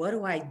fit? What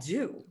do I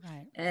do?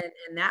 Right. And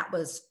that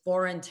was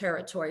foreign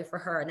territory for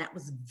her. And that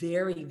was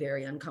very,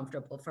 very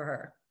uncomfortable for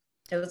her.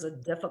 It was a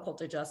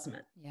difficult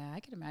adjustment. Yeah,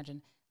 I can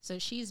imagine. So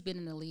she's been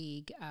in the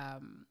league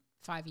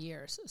 5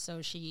 years.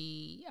 So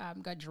she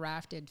got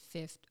drafted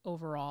 5th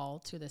overall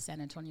to the San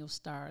Antonio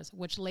Stars,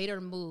 which later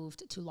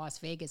moved to Las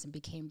Vegas and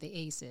became the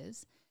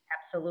Aces.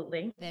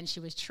 Absolutely. Then she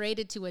was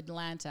traded to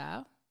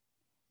Atlanta.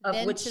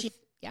 Of which she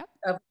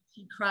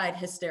cried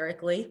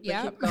hysterically.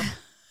 Yeah.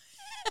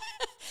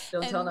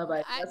 Don't tell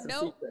nobody.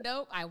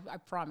 No, I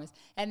promise.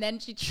 And then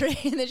she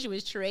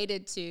was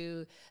traded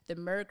to the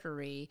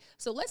Mercury.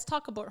 So let's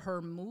talk about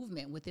her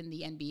movement within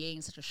the NBA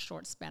in such a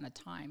short span of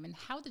time. And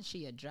how did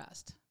she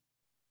adjust?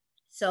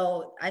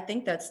 So I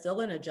think that's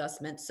still an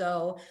adjustment.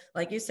 So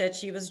like you said,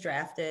 she was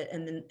drafted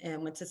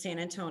and went to San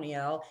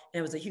Antonio, and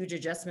it was a huge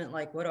adjustment.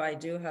 Like, what do I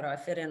do? How do I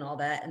fit in? All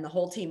that. And the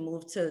whole team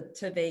moved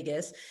to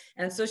Vegas.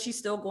 And so she's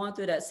still going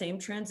through that same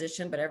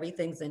transition, but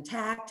everything's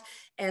intact.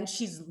 And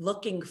she's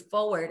looking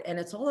forward, and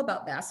it's all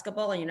about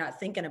basketball, and you're not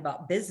thinking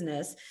about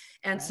business.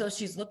 And so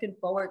she's looking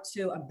forward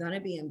to, I'm going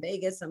to be in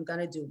Vegas. I'm going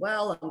to do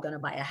well. I'm going to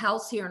buy a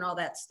house here and all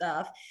that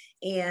stuff.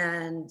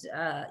 And,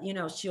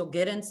 she'll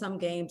get in some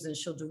games and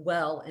she'll do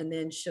well. And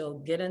then she'll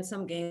get in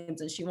some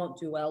games and she won't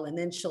do well. And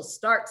then she'll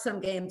start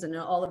some games and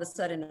then all of a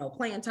sudden no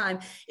playing time.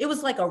 It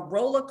was like a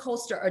roller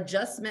coaster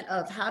adjustment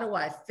of, how do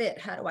I fit?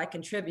 How do I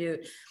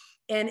contribute?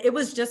 And it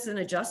was just an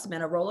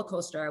adjustment, a roller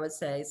coaster, I would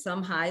say.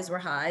 Some highs were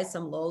high,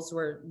 some lows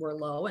were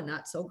low and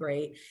not so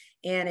great.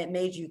 And it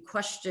made you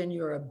question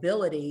your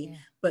ability,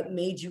 but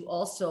made you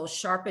also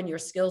sharpen your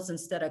skills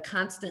instead of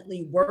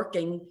constantly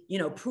working,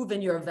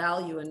 proving your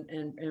value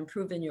and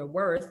proving your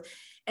worth.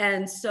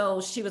 And so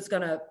she was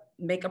going to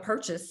make a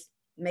purchase,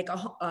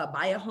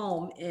 buy a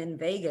home in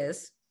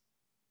Vegas,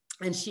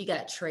 and she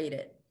got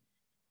traded.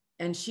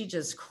 And she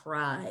just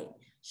cried.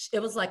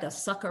 It was like a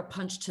sucker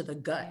punch to the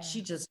gut. Yeah.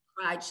 She just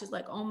cried. She's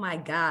like, oh my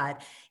God.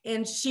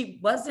 And she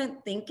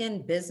wasn't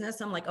thinking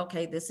business. I'm like,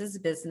 okay, this is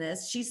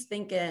business. She's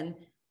thinking,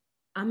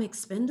 I'm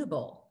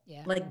expendable.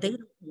 Yeah. Like, they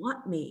don't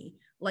want me.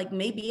 like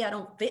maybe I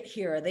don't fit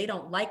here, or they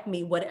don't like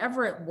me,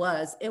 whatever it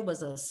was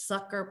a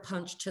sucker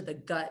punch to the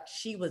gut.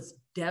 She was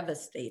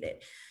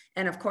devastated.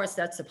 And of course,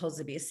 that's supposed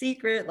to be a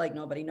secret, like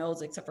nobody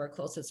knows except for her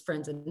closest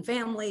friends and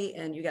family.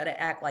 And you got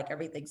to act like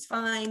everything's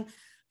fine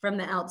from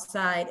the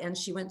outside. And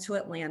she went to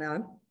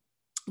Atlanta.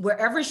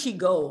 Wherever she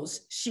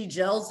goes, she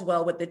gels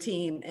well with the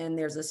team, and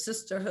there's a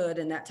sisterhood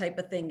and that type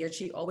of thing, and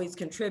she always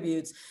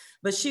contributes,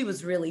 but she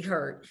was really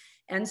hurt.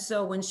 And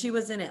so when she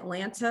was in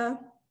Atlanta,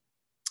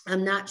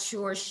 I'm not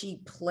sure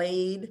she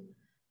played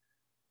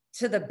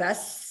to the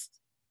best,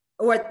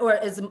 or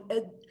as,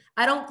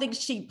 I don't think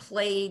she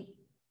played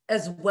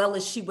as well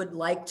as she would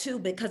like to,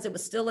 because it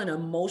was still an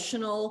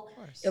emotional,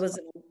 it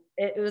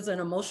was an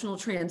emotional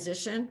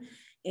transition.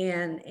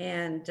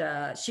 And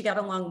she got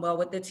along well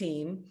with the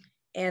team.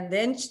 And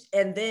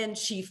then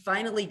she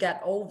finally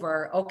got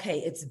over, okay,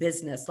 it's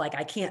business. Like,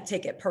 I can't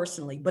take it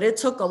personally, but it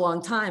took a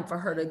long time for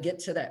her to get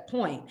to that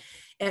point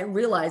and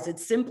realize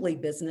it's simply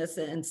business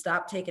and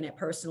stop taking it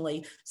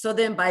personally. So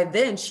then by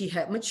then she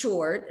had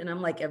matured, and I'm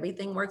like,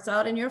 everything works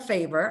out in your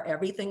favor.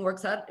 Everything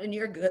works out in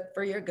your good,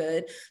 for your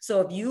good.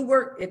 So if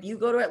you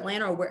go to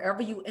Atlanta or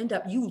wherever you end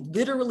up, you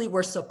literally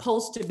were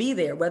supposed to be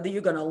there, whether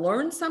you're going to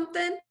learn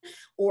something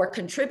or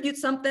contribute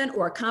something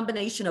or a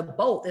combination of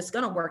both, it's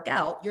going to work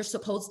out. You're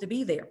supposed to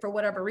be there for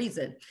whatever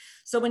reason.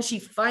 So when she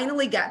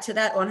finally got to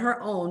that on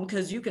her own,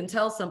 because you can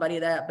tell somebody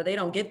that, but they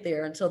don't get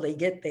there until they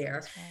get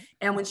there. Right.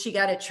 And when she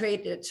got it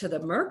traded to the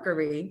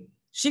Mercury,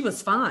 she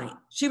was fine.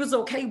 She was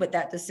okay with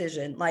that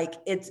decision. Like,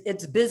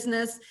 it's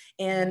business,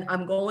 and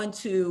I'm going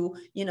to,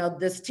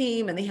 this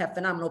team, and they have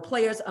phenomenal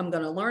players. I'm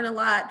going to learn a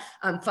lot.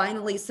 I'm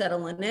finally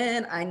settling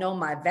in. I know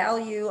my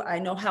value. I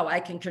know how I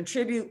can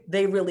contribute.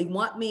 They really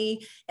want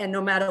me. And no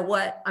matter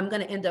what, I'm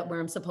going to end up where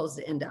I'm supposed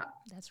to end up.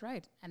 That's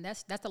right. And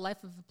that's the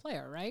life of a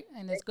player, right?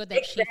 And it's good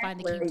that she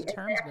finally came to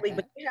terms with that.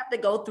 But you have to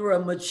go through a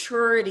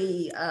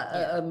maturity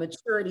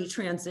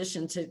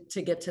transition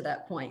to get to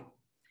that point.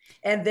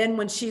 And then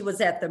when she was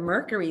at the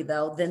Mercury,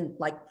 though, then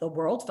like the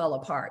world fell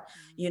apart.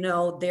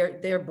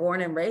 They're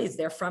born and raised,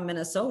 they're from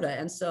Minnesota.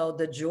 And so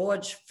the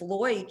George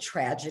Floyd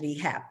tragedy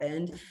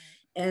happened,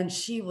 and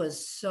she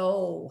was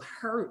so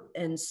hurt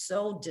and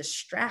so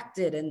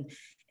distracted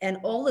and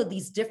all of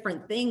these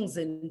different things,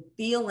 and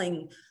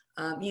feeling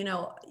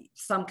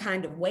some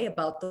kind of way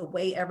about the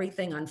way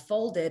everything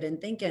unfolded,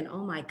 and thinking,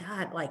 oh my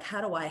God, like,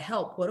 how do I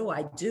help? What do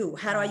I do?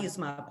 How do I use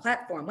my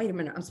platform? Wait a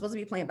minute, I'm supposed to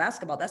be playing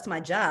basketball. That's my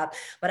job,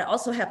 but I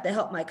also have to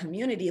help my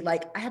community.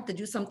 Like, I have to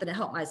do something to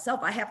help myself.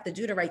 I have to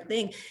do the right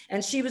thing.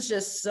 And she was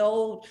just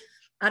so,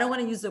 I don't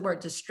want to use the word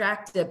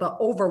distracted, but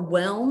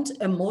overwhelmed,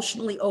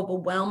 emotionally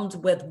overwhelmed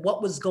with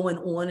what was going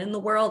on in the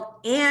world.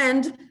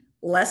 And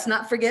let's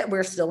not forget,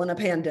 we're still in a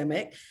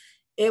pandemic.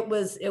 It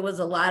was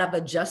a lot of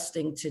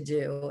adjusting to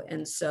do.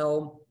 And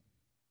so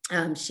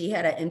she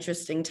had an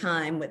interesting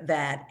time with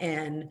that.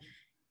 And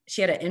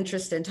she had an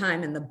interesting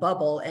time in the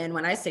bubble. And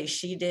when I say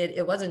she did,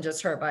 it wasn't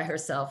just her by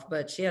herself,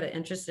 but she had an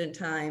interesting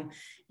time,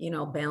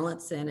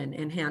 balancing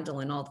and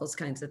handling all those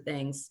kinds of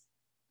things.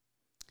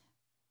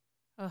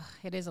 Oh,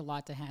 it is a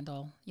lot to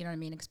handle. You know what I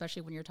mean?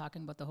 Especially when you're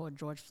talking about the whole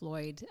George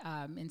Floyd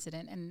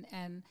incident,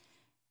 and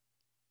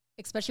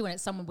especially when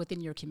it's someone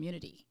within your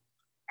community.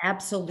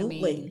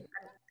 Absolutely.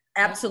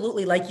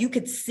 Absolutely. Like, you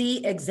could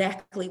see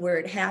exactly where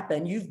it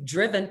happened. You've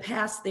driven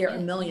past there a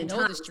million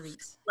times. The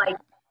streets.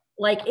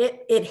 Like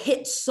it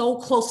hit so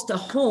close to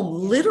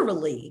home,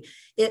 literally.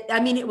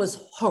 It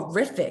was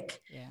horrific,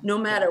 no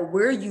matter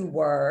where you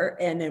were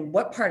and in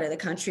what part of the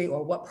country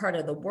or what part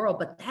of the world,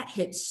 but that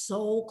hit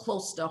so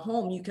close to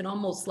home. You can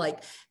almost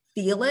like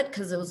feel it,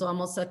 because it was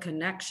almost a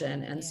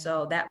connection. And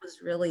so that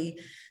was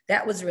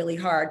really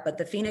hard. But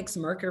the Phoenix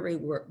Mercury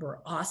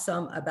were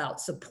awesome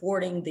about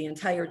supporting the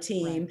entire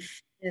team. Right.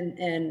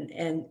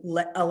 And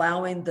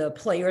allowing the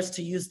players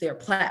to use their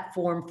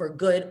platform for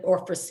good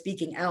or for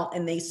speaking out,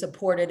 and they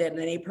supported it,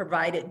 and they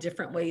provided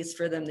different ways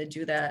for them to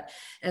do that.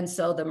 And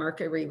so the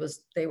Mercury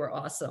they were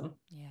awesome.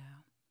 Yeah.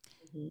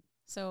 Mm-hmm.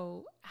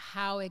 So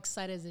how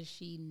excited is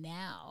she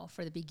now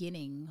for the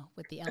beginning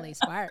with the LA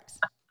Sparks?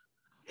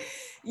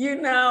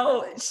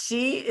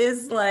 She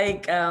is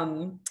like,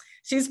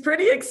 she's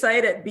pretty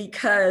excited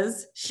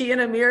because she and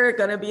Amir are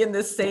going to be in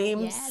the same.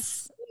 Yes.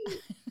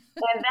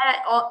 And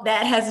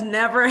that has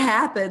never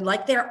happened.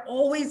 Like, they're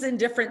always in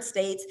different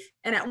states.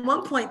 And at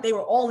one point they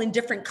were all in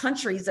different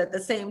countries at the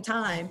same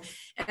time.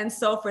 And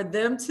so for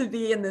them to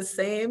be in the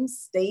same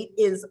state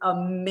is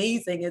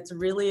amazing. It's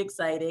really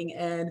exciting.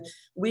 And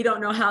we don't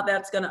know how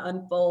that's going to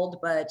unfold,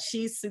 but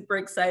she's super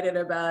excited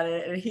about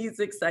it. And he's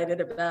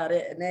excited about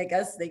it. And I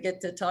guess they get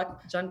to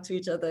talk junk to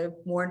each other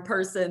more in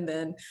person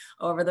than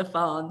over the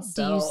phone.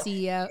 So. Do you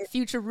see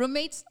future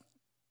roommates?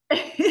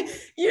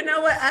 You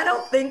know what? I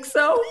don't think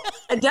so.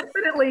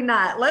 Definitely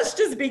not. Let's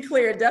just be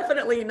clear.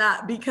 Definitely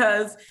not,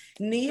 because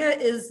Nia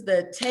is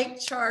the take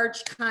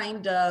charge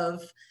kind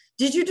of,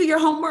 did you do your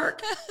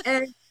homework?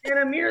 And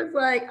Amir's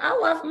like, I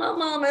left my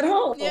mom at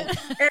home. Yeah.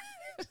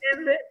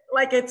 And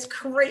like, it's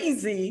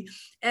crazy.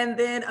 And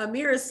then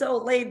Amir is so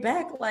laid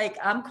back, like,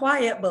 I'm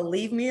quiet, but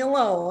leave me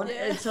alone.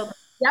 Yeah. And so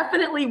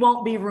definitely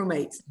won't be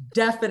roommates.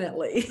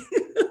 Definitely.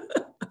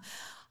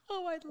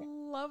 Oh, I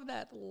love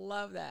that.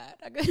 Love that.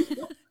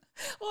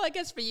 Well, I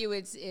guess for you,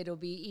 it'll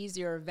be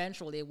easier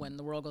eventually when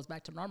the world goes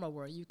back to normal,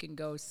 where you can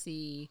go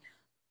see,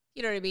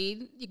 you know what I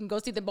mean? You can go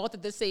see them both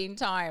at the same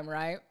time,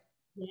 right?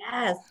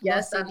 Yes, Both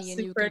yes, I'm Sydney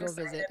and you super can go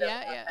excited visit. about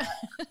Yeah, that.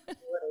 yeah.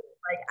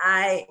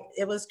 Like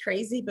it was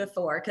crazy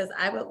before because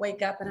I would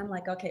wake up and I'm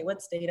like, okay,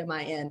 what state am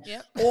I in?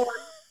 Yep. Or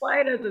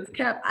quiet as it's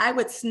kept, I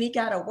would sneak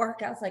out of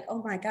work. I was like,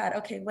 oh my God,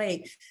 okay,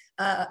 wait.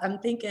 I'm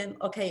thinking,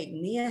 okay,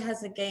 Nia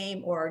has a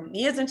game, or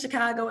Nia's in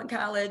Chicago in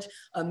college.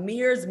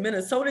 Amir's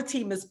Minnesota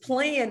team is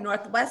playing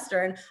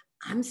Northwestern.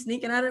 I'm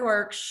sneaking out of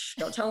work. Shh,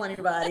 don't tell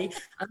anybody.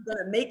 I'm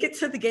gonna make it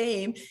to the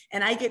game,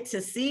 and I get to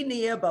see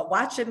Nia, but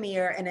watch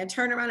Amir, and then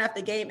turn around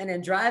after the game, and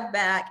then drive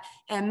back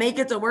and make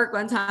it to work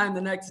on time the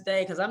next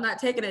day, because I'm not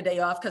taking a day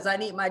off because I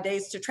need my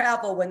days to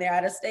travel when they're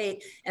out of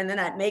state. And then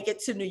I'd make it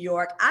to New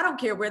York. I don't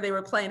care where they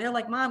were playing. They're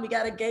like, Mom, we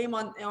got a game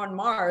on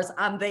Mars.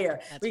 I'm there.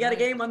 That's we got right. a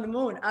game on the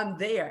moon. I'm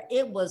there.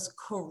 It was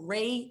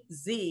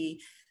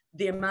crazy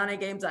the amount of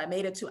games I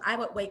made it to. I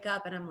would wake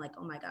up and I'm like,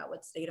 oh my God,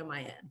 what state am I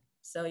in?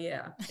 So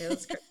yeah, it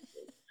was crazy.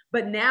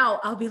 But now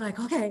I'll be like,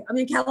 okay, I'm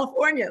in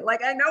California.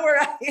 Like, I know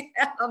where I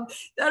am.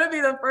 That'll be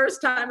the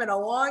first time in a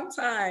long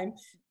time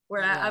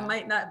where I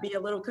might not be a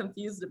little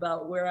confused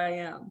about where I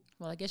am.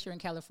 Well, I guess you're in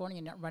California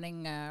and not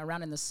running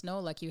around in the snow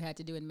like you had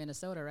to do in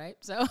Minnesota, right?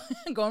 So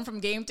going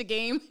from game to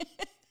game.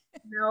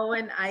 Snow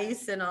and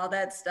ice and all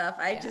that stuff.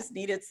 I just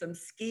needed some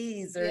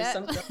skis or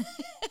something.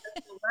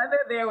 The weather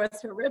there was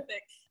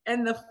horrific.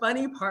 And the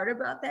funny part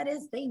about that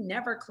is they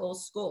never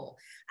close school.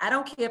 I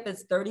don't care if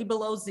it's 30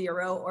 below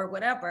zero or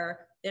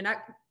whatever.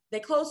 They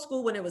closed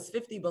school when it was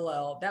 50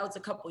 below. That was a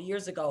couple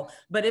years ago.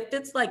 But if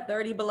it's like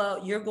 30 below,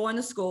 you're going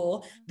to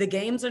school. The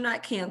games are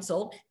not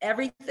canceled.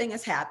 Everything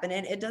is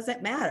happening. It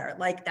doesn't matter.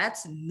 Like,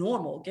 that's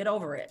normal. Get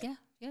over it. Yeah.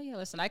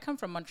 Listen, I come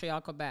from Montreal,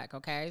 Quebec.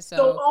 Okay.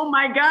 So oh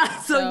my God.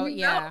 So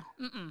yeah.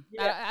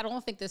 I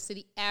don't think the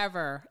city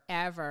ever,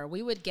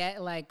 we would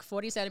get like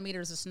 40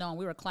 centimeters of snow and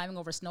we were climbing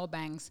over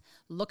snowbanks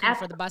looking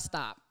for the bus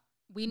stop.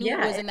 We knew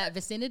it was in that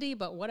vicinity,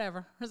 but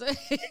whatever.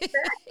 Exactly.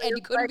 And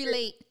you couldn't be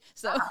late.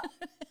 So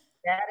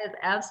that is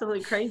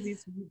absolutely crazy.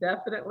 So you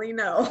definitely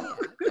know.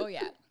 Oh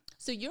yeah.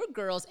 So your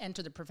girls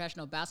enter the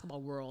professional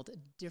basketball world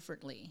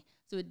differently.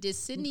 So does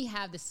Sydney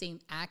have the same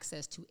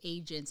access to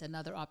agents and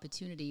other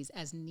opportunities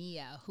as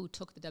Nia, who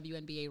took the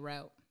WNBA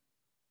route?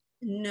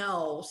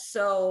 No.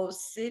 So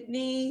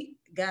Sydney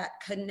got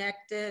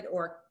connected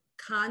or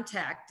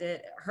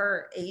contacted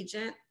her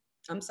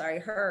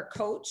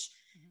coach.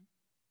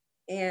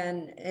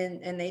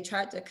 And they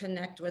tried to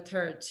connect with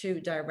her too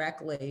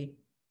directly.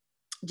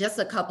 Just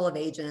a couple of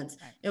agents.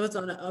 Right. It was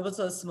on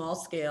a small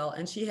scale,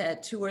 and she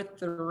had 2 or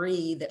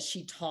 3 that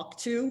she talked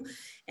to,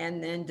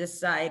 and then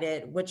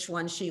decided which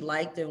one she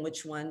liked and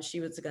which one she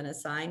was going to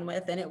sign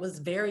with. And it was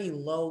very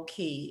low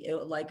key. It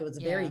was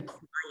very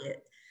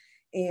quiet.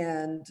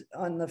 And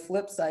on the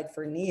flip side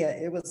for Nia,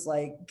 it was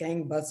like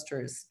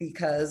gangbusters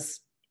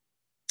because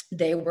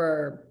I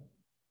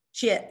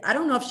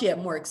don't know if she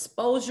had more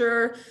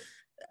exposure.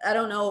 I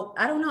don't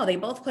know. They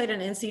both played an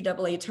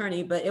NCAA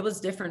tourney, but it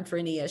was different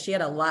for Nia. She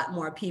had a lot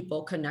more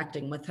people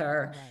connecting with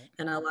her,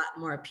 and a lot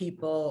more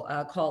people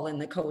calling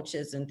the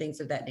coaches and things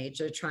of that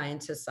nature, trying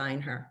to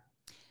sign her.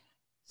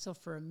 So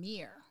for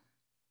Amir,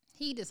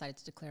 he decided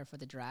to declare for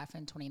the draft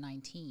in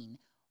 2019.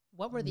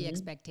 What were the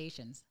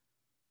expectations?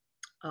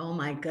 Oh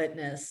my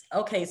goodness.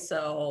 Okay,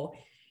 so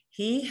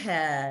he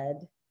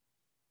had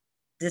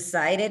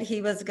decided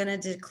he was going to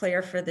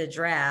declare for the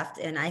draft.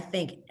 And I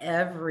think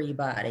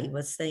everybody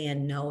was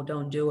saying, no,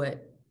 don't do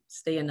it.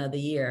 Stay another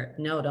year.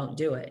 No, don't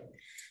do it.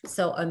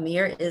 So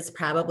Amir is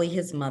probably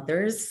his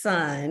mother's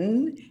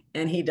son,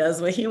 and he does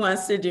what he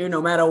wants to do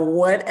no matter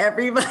what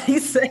everybody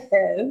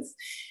says.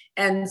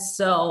 And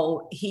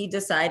so he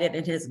decided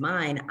in his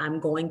mind,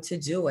 I'm going to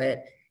do it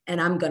and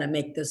I'm going to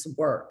make this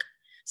work.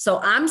 So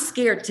I'm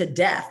scared to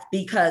death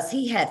because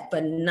he had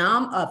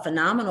a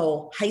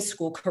phenomenal high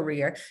school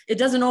career. It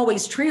doesn't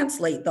always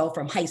translate though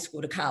from high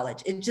school to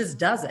college. It just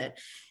doesn't.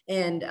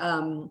 And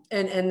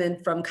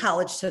then from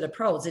college to the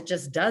pros, it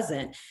just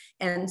doesn't.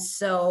 And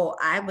so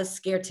I was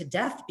scared to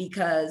death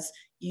because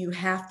you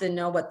have to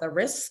know what the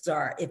risks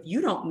are. If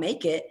you don't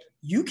make it,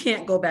 you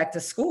can't go back to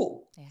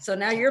school. Yeah. So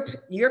now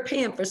you're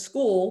paying for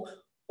school,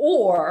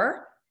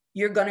 or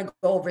you're going to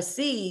go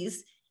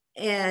overseas.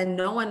 And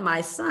knowing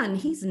my son,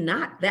 he's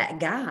not that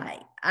guy.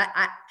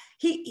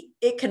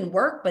 It can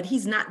work, but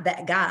he's not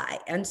that guy.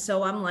 And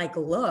so I'm like,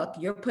 look,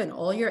 you're putting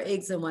all your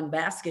eggs in one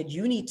basket.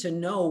 You need to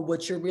know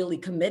what you're really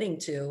committing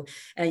to.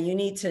 And you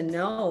need to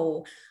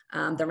know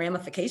the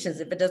ramifications.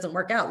 If it doesn't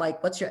work out,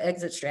 like, what's your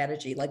exit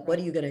strategy? Like, what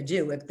are you going to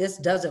do? If this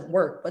doesn't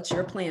work, what's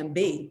your plan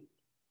B?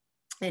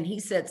 And he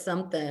said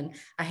something,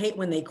 I hate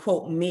when they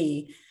quote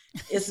me.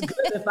 It's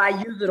good if I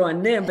use it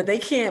on them, but they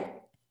can't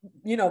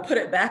put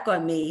it back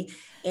on me.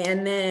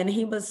 And then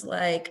he was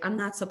like, I'm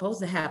not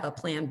supposed to have a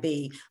plan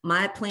B.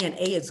 My plan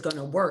A is going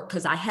to work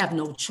because I have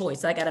no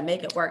choice. I got to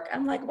make it work.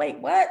 I'm like, wait,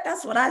 what?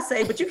 That's what I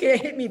say, but you can't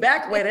hit me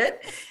back with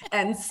it.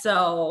 And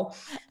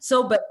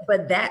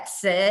but that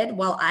said,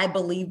 while I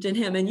believed in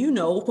him, and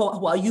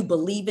while you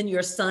believe in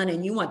your son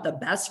and you want the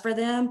best for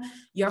them,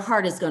 your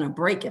heart is going to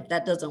break if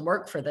that doesn't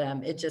work for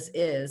them. It just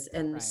is.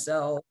 And Right.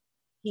 so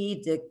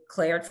he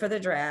declared for the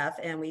draft,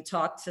 and we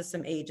talked to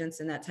some agents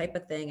and that type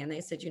of thing. And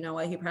they said, you know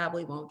what, he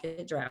probably won't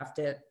get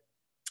drafted.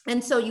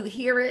 And so you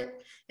hear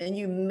it and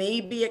you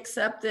maybe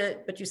accept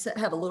it, but you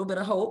have a little bit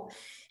of hope.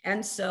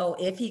 And so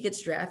if he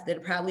gets drafted,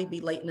 it'll probably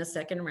be late in the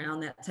second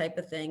round, that type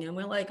of thing. And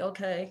we're like,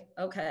 okay.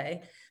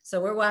 So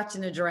we're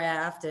watching the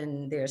draft,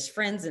 and there's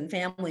friends and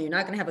family. You're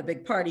not going to have a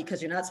big party because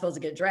you're not supposed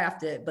to get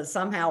drafted, but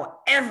somehow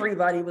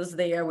everybody was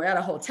there. We're at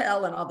a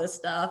hotel and all this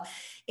stuff.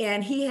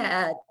 And he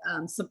had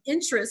some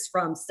interest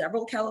from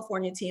several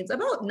California teams,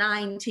 about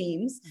 9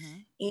 teams.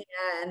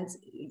 And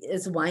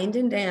is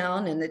winding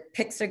down, and the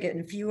picks are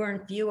getting fewer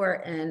and fewer,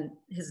 and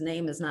his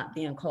name is not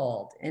being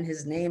called, and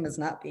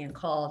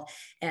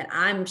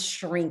I'm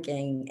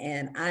shrinking,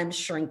 and I'm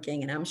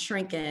shrinking,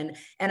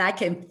 and I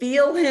can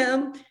feel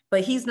him,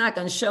 but he's not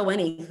going to show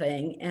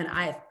anything.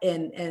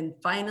 And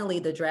finally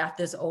the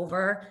draft is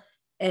over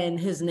and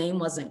his name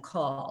wasn't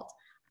called.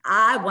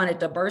 I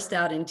wanted to burst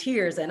out in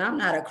tears, and I'm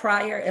not a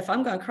crier. If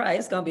I'm going to cry,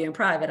 it's going to be in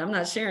private. I'm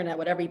not sharing that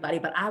with everybody,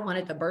 but I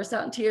wanted to burst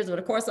out in tears, but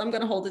of course I'm going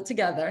to hold it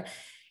together.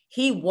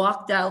 He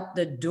walked out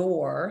the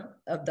door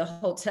of the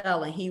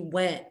hotel, and he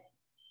went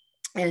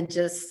and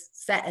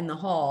just sat in the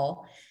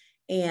hall.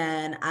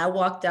 And I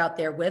walked out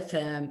there with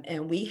him,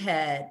 and we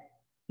had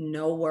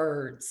no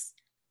words.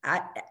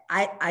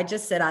 I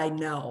just said, I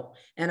know,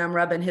 and I'm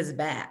rubbing his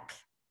back.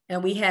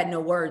 And we had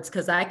no words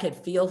because I could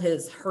feel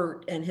his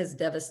hurt and his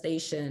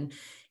devastation.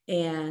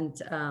 And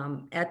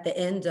at the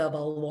end of a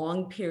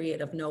long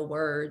period of no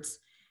words,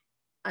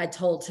 I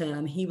told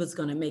him he was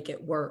going to make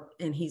it work.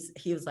 And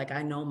he was like,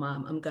 I know,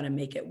 Mom, I'm going to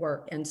make it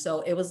work. And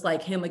so it was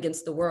like him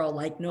against the world,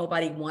 like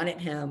nobody wanted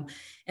him.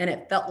 And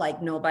it felt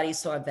like nobody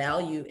saw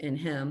value in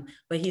him,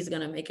 but he's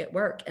going to make it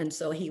work. And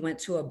so he went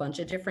to a bunch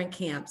of different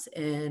camps,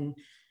 and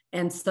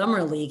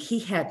Summer League, he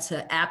had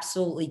to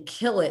absolutely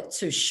kill it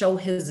to show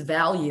his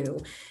value.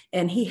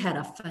 And he had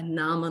a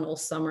phenomenal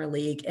Summer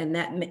League, and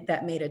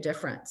that made a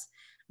difference.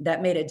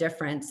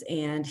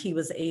 And he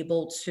was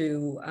able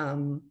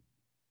to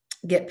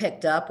get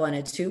picked up on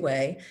a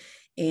 2-way.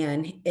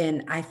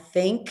 And I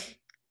think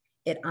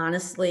it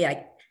honestly,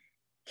 I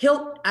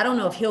don't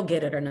know if he'll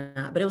get it or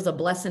not, but it was a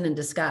blessing in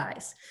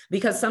disguise,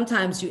 because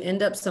sometimes you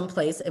end up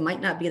someplace, it might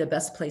not be the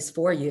best place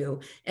for you.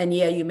 And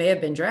yeah, you may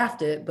have been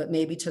drafted, but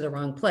maybe to the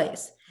wrong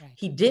place. Right.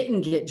 He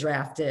didn't get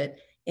drafted,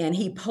 and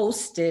he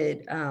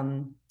posted,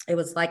 it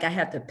was like I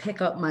had to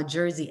pick up my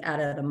jersey out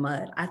of the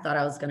mud. I thought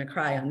I was going to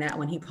cry on that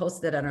one. He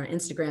posted it on our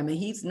Instagram, and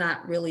he's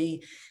not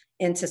really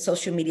into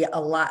social media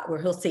a lot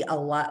where he'll say a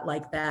lot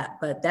like that,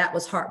 but that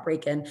was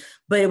heartbreaking.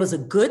 But it was a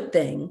good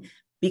thing,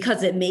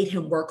 because it made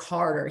him work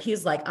harder.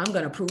 He's like, I'm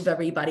going to prove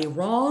everybody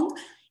wrong,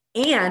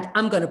 and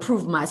I'm going to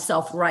prove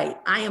myself right.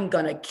 I am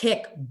going to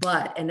kick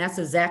butt. And that's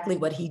exactly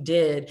what he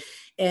did.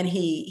 And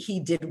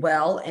he did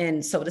well.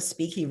 And so to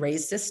speak, he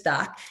raised his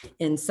stock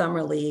in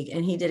Summer League,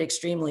 and he did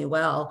extremely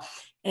well.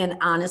 And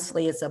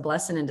honestly, it's a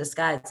blessing in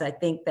disguise. I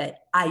think that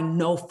I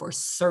know for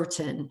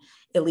certain,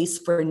 at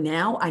least for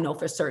now, I know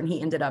for certain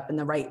he ended up in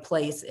the right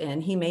place,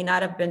 and he may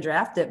not have been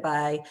drafted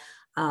by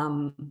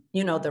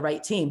the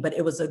right team, but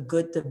it was a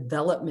good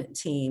development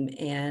team,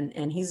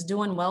 and he's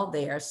doing well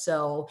there.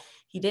 So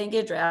he didn't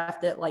get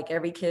drafted like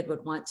every kid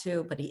would want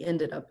to, but he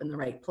ended up in the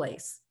right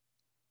place.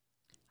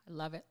 I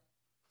love it.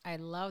 I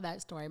love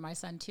that story. My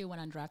son too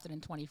went undrafted in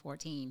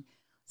 2014.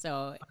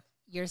 So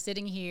you're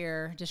sitting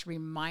here just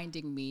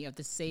reminding me of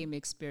the same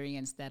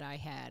experience that I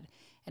had.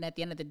 And at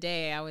the end of the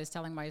day, I was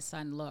telling my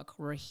son, look,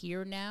 we're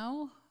here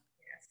now.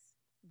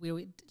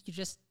 Yes. You're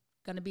just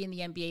going to be in the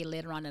NBA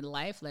later on in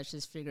life. Let's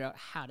just figure out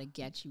how to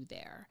get you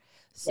there.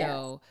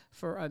 So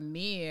for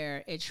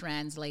Amir, it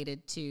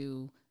translated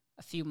to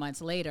a few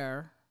months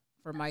later.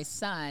 For my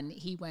son,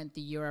 he went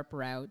the Europe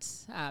route.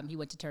 He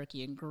went to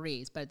Turkey and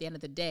Greece. But at the end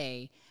of the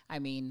day, I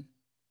mean,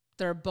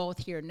 they're both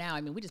here now.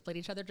 I mean, we just played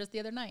each other just the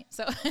other night.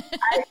 So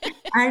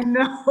I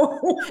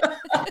know.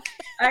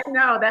 I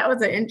know. That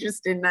was an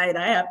interesting night,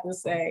 I have to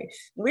say.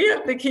 We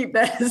have to keep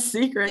that a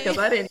secret, because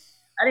I didn't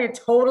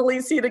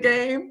totally see the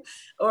game,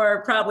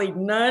 or probably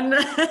none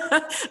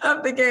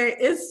of the game.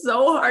 It's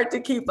so hard to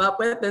keep up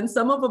with. And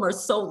some of them are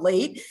so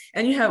late,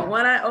 and you have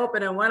one eye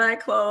open and one eye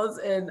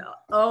closed. And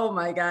oh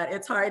my God,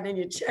 it's hard. And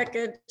you're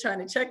trying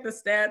to check the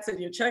stats, and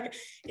you're checking,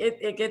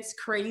 it gets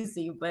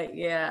crazy. But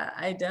yeah,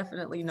 I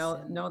definitely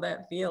know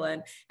that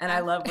feeling. And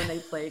I love when they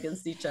play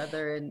against each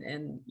other,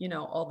 and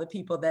all the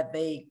people that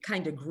they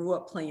kind of grew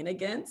up playing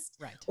against,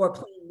 right, or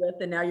playing with,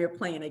 and now you're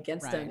playing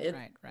against them.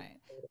 Right.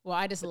 Well,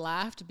 I just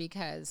laughed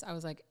because I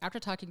was like, after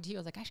talking to you, I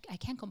was like, I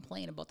can't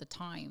complain about the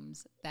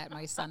times that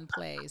my son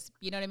plays.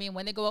 You know what I mean?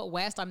 When they go out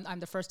west, I'm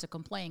the first to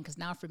complain, because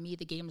now for me,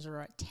 the games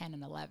are at 10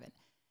 and 11.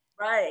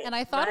 Right. And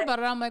I thought right. about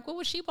it. I'm like, well,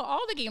 with Sheba,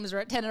 all the games are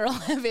at 10 or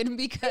 11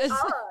 because,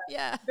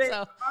 yeah. They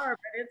So, are,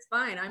 but it's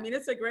fine. I mean,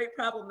 it's a great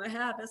problem to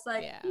have. It's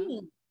like, yeah.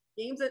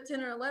 Games at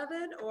 10 or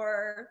 11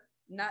 or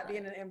not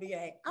being an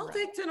NBA. I'll Right.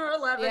 take 10 or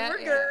 11. Yeah, We're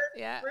yeah, good.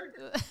 yeah. We're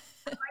good.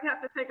 I might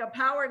have to take a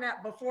power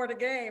nap before the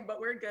game, but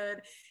we're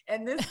good.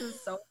 And this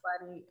is so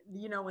funny.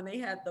 You know, when they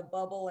had the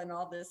bubble and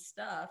all this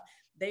stuff,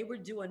 they were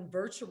doing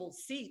virtual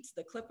seats.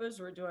 The Clippers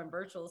were doing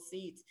virtual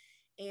seats.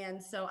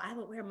 And so I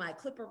would wear my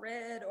Clipper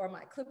red or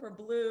my Clipper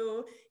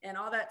blue and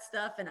all that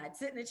stuff. And I'd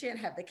sit in the chair and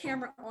have the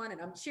camera on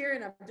and I'm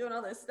cheering, I'm doing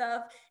all this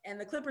stuff.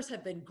 And the Clippers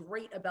have been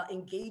great about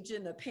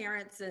engaging the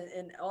parents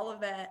and all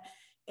of that.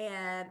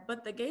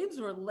 But the games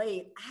were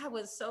late. I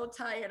was so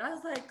tired. I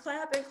was like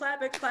clapping,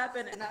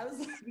 and I was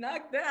like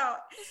knocked out.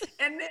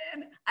 And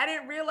then I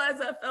didn't realize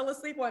I fell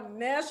asleep on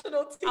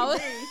national TV. And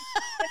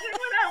then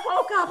when I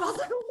woke up, I was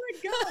like, oh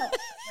my God.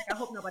 Like, I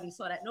hope nobody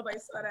saw that. Nobody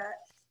saw that.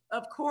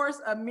 Of course,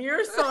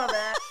 Amir saw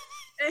that.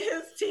 And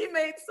his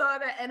teammates saw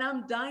that, and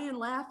I'm dying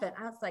laughing.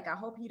 I was like, I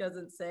hope he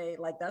doesn't say,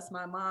 like, that's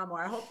my mom,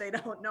 or I hope they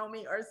don't know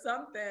me, or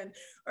something,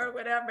 or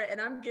whatever.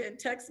 And I'm getting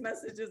text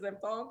messages and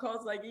phone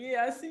calls like,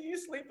 yeah, I see you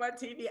sleep on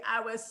TV.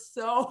 I was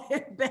so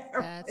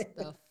embarrassed. That's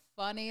the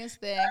funniest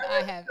thing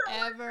I have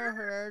ever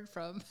heard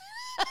from.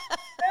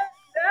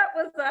 That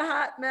was a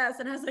hot mess.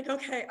 And I was like,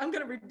 okay, I'm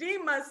going to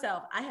redeem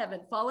myself. I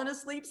haven't fallen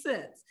asleep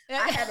since.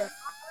 I haven't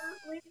fallen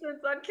asleep since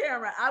on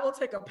camera. I will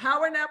take a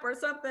power nap or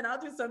something. I'll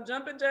do some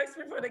jumping jacks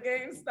before the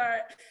game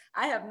start.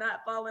 I have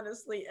not fallen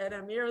asleep. And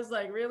Amir was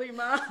like, really,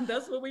 Mom?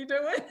 That's what we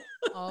doing?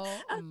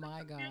 Oh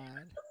my God.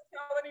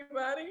 Tell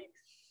anybody.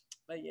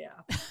 But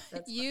yeah.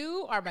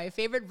 You are my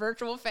favorite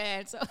virtual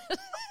fan. So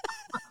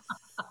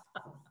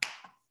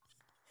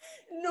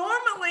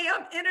normally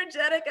I'm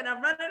energetic and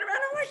I'm running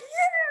around. I'm like,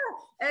 yeah.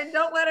 And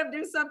don't let them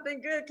do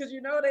something good because you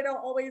know they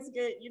don't always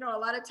get, you know, a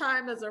lot of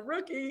time as a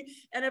rookie.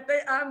 And if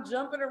I'm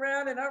jumping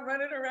around and I'm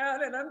running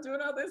around and I'm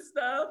doing all this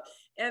stuff,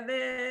 and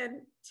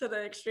then to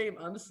the extreme,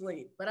 I'm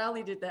asleep. But I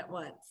only did that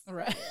once.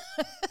 Right.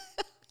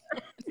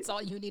 That's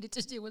all you needed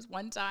to do was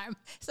one time.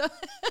 So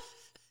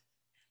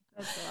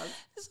That's awesome.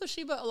 So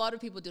Sheba, a lot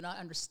of people do not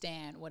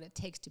understand what it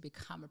takes to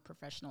become a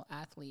professional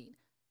athlete.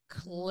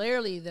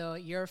 Clearly, though,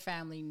 your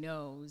family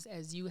knows,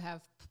 as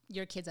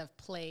your kids have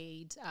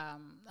played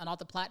on all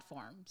the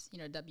platforms, you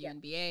know,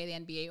 WNBA, the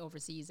NBA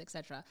overseas,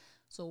 etc.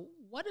 So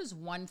what is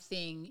one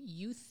thing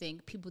you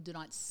think people do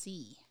not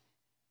see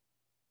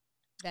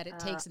that it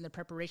takes in the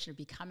preparation of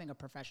becoming a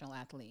professional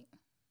athlete?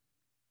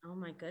 Oh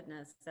my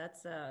goodness,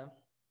 that's a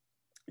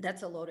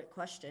loaded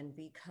question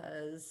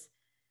because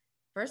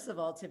first of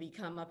all, to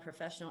become a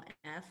professional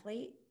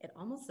athlete, it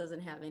almost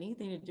doesn't have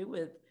anything to do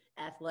with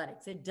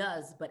athletics. It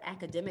does, but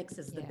academics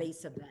is the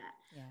base of that.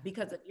 Yeah.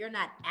 Because if you're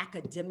not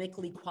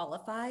academically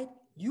qualified,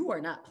 you are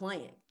not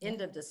playing.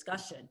 End of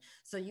discussion.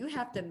 So you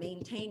have to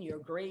maintain your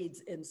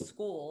grades in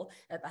school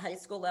at the high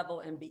school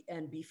level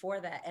and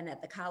before that and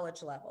at the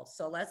college level.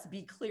 So let's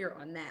be clear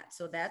on that.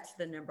 So that's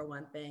the number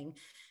one thing.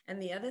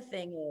 And the other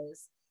thing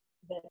is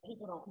that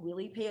people don't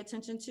really pay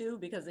attention to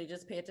because they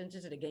just pay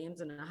attention to the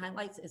games and the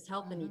highlights is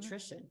health and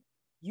nutrition.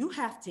 You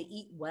have to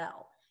eat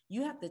well.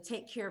 You have to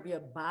take care of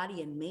your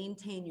body and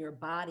maintain your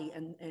body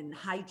and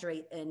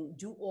hydrate and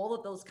do all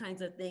of those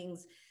kinds of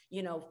things,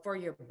 you know, for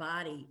your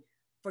body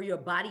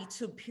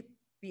to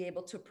be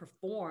able to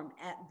perform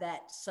at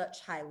that such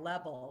high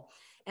level.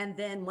 And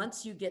then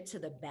once you get to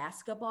the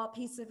basketball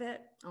piece of it,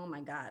 oh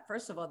my God,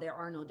 first of all, there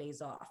are no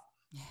days off.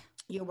 Yeah.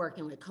 You're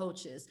working with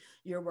coaches,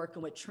 you're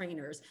working with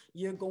trainers,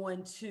 you're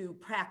going to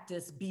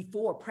practice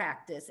before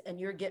practice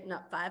and you're getting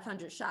up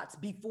 500 shots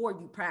before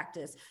you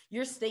practice.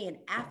 You're staying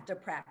after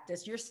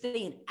practice, you're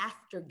staying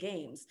after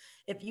games.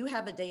 If you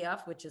have a day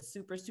off, which is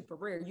super, super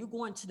rare, you're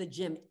going to the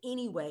gym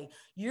anyway.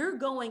 You're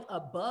going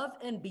above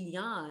and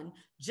beyond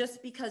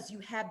just because you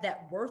have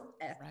that worth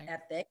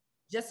ethic.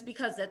 Just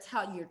because that's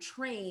how you're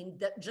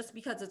trained, that just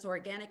because it's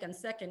organic and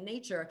second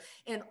nature.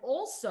 And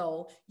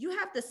also you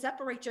have to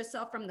separate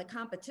yourself from the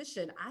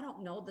competition. I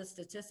don't know the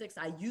statistics.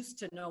 I used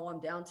to know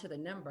them down to the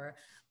number,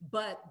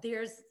 but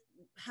there's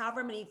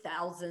however many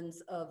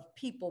thousands of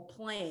people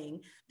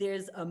playing.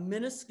 There's a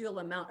minuscule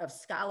amount of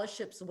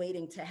scholarships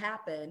waiting to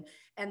happen.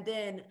 And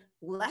then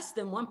less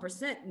than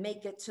 1%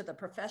 make it to the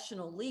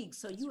professional league.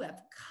 So you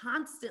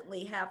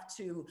constantly have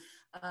to,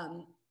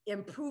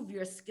 improve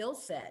your skill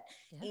set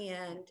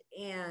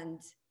and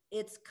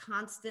it's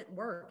constant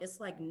work. It's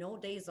like no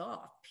days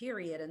off,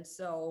 period. And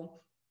so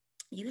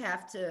you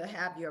have to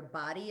have your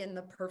body in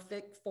the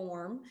perfect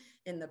form,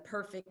 in the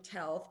perfect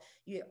health.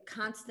 You're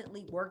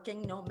constantly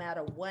working no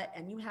matter what.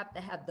 And you have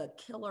to have the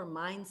killer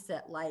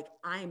mindset, like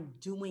I'm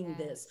doing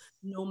this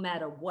no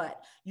matter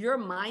what. Your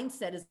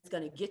mindset is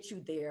going to get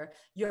you there.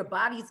 Your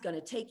body's going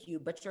to take you,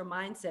 but your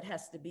mindset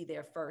has to be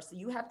there first.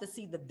 You have to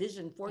see the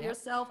vision for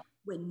yourself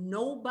when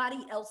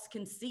nobody else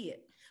can see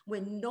it.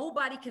 When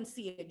nobody can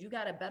see it, you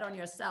got to bet on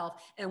yourself.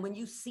 And when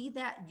you see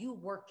that, you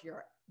work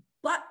your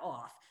butt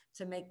off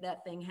to make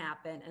that thing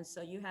happen. And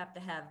so you have to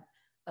have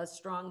a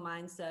strong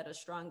mindset, a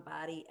strong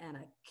body, and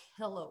a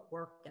killer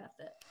work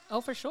ethic.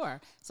 Oh, for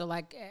sure. So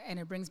and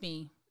it brings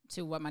me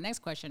to what my next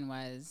question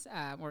was,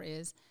 or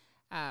is,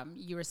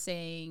 you were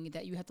saying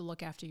that you have to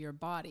look after your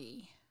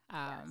body,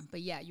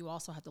 but yeah, you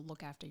also have to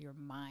look after your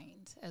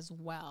mind as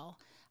well.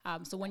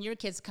 So when your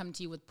kids come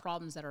to you with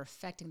problems that are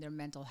affecting their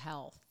mental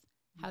health,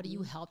 how do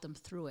you help them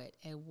through it?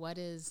 And what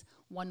is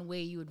one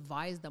way you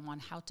advise them on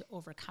how to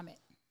overcome it?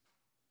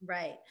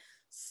 Right.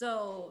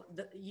 So,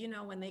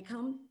 when they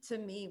come to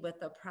me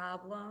with a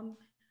problem,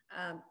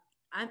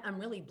 I'm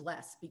really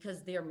blessed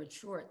because they're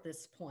mature at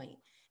this point.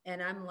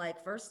 And I'm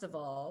like, first of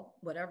all,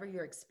 whatever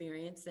you're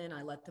experiencing,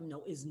 I let them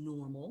know is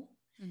normal.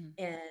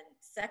 Mm-hmm. And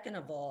second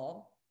of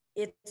all,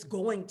 it's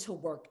going to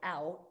work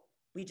out.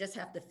 We just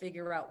have to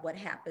figure out what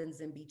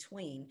happens in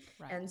between.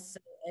 Right. And so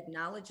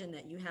acknowledging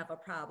that you have a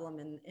problem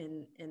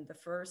in the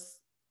first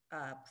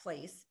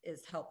place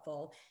is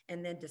helpful.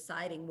 And then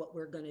deciding what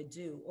we're going to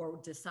do, or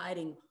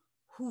deciding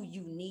who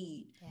you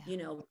need. Yeah.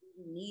 Do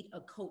you need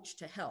a coach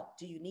to help?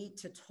 Do you need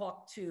to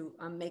talk to,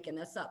 I'm making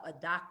this up, a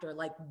doctor?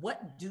 Like,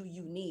 what do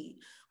you need?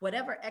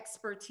 Whatever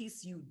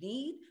expertise you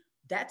need,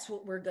 that's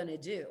what we're going to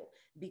do,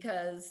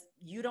 because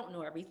you don't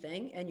know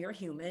everything and you're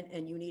human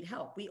and you need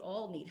help. We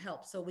all need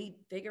help. So we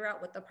figure out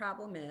what the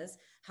problem is,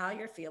 how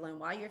you're feeling,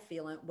 why you're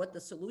feeling, what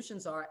the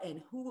solutions are,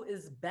 and who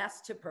is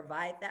best to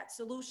provide that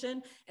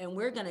solution. And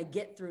we're going to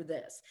get through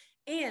this.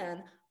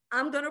 And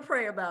I'm going to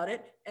pray about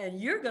it,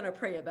 and you're going to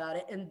pray about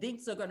it, and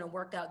things are going to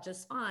work out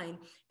just fine.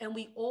 And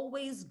we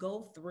always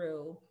go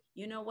through,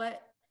 you know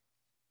what?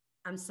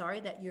 I'm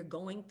sorry that you're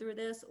going through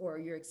this or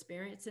you're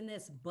experiencing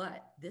this,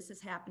 but this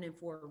is happening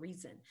for a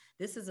reason.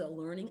 This is a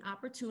learning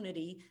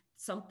opportunity,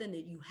 something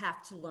that you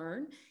have to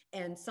learn,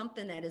 and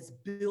something that is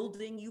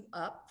building you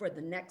up for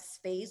the next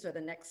phase or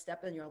the next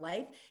step in your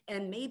life.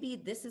 And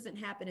maybe this isn't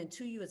happening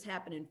to you, it's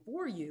happening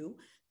for you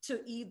to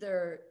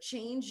either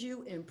change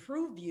you,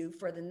 improve you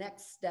for the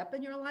next step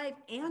in your life,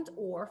 and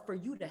or for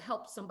you to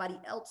help somebody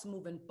else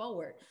moving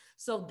forward.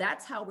 So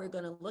that's how we're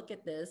going to look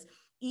at this.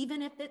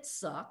 Even if it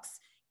sucks,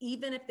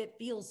 even if it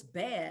feels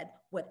bad,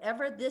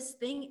 whatever this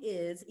thing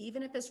is,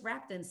 even if it's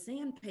wrapped in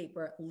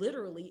sandpaper,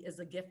 literally is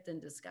a gift in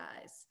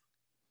disguise.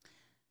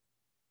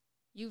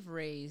 You've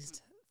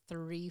raised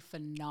 3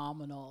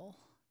 phenomenal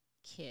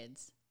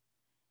kids.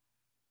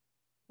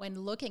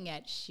 When looking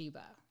at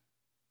Sheba,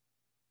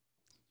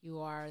 you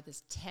are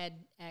this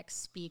TEDx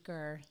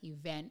speaker,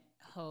 event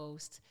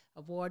host,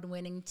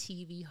 award-winning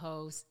TV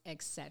host,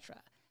 etc.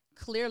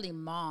 Clearly,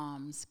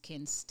 moms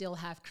can still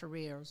have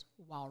careers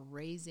while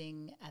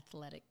raising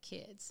athletic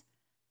kids.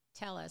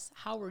 Tell us,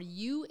 how were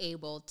you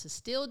able to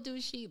still do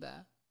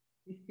Sheba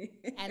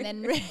and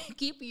then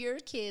keep your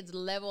kids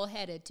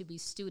level-headed to be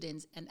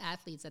students and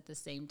athletes at the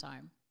same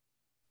time?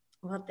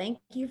 Well, thank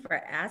you for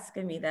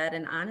asking me that.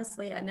 And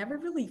honestly, I never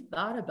really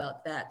thought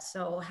about that.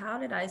 So how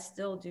did I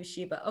still do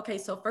Sheba? Okay,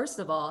 so first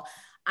of all,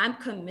 I'm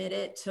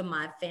committed to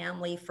my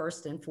family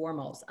first and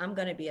foremost. I'm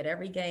going to be at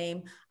every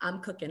game. I'm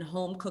cooking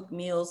home cooked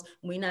meals.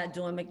 We're not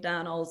doing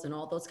McDonald's and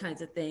all those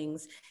kinds of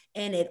things.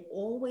 And it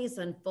always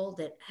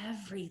unfolded.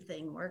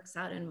 Everything works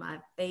out in my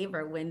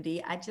favor,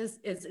 Wendy.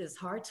 It's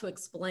hard to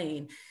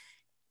explain.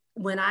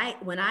 When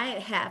I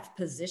have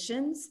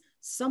positions,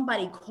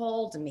 somebody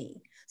called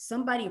me.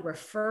 Somebody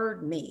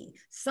referred me,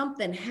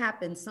 something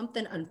happened,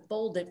 something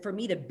unfolded for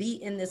me to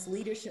be in this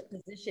leadership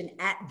position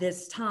at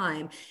this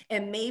time.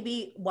 And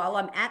maybe while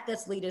I'm at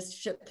this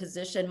leadership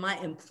position, my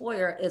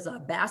employer is a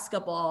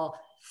basketball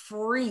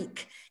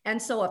freak.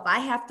 And so if I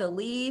have to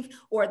leave,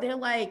 or they're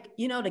like,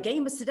 the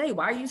game is today,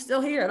 why are you still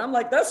here? And I'm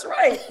like, that's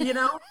right,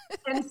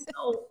 And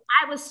so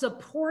I was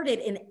supported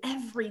in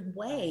every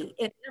way.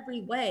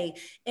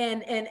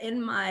 And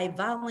in my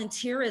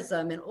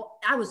volunteerism, and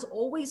I was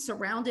always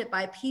surrounded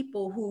by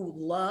people who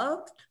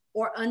loved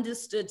or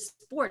understood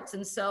sports.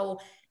 And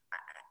so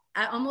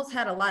I almost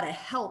had a lot of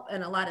help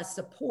and a lot of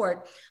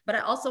support, but I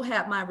also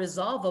had my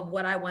resolve of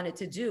what I wanted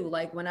to do.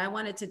 Like when I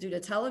wanted to do the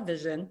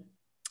television,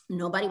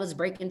 nobody was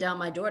breaking down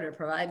my door to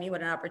provide me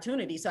with an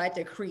opportunity. So I had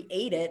to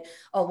create it,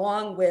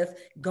 along with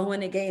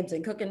going to games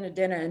and cooking the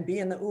dinner and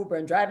being the Uber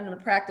and driving them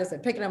to practice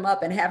and picking them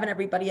up and having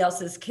everybody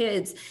else's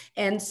kids.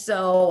 And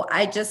so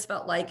I just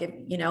felt like, if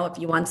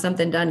you want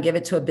something done, give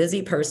it to a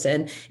busy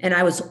person. And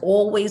I was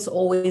always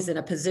in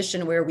a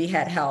position where we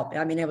had help.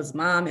 I mean, it was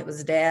mom, it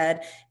was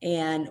dad,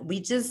 and we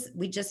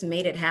just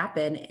made it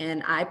happen.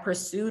 And I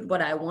pursued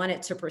what I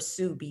wanted to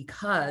pursue,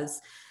 because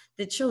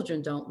the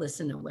children don't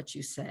listen to what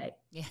you say.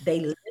 Yeah. They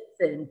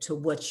listen to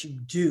what you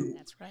do.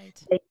 That's right.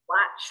 They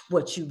watch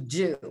what you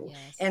do.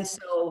 Yes. And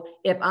so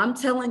if I'm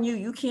telling you,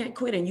 you can't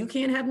quit and you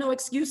can't have no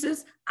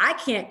excuses, I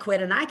can't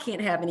quit and I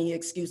can't have any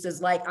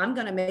excuses. Like, I'm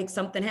going to make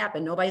something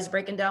happen. Nobody's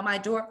breaking down my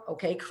door.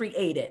 Okay,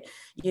 create it.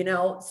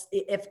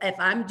 If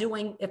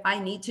I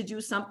need to do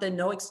something,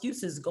 no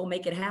excuses, go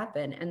make it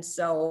happen. And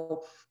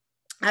so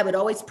I would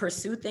always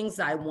pursue things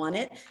I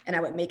wanted and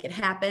I would make it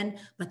happen.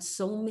 But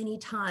so many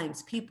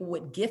times people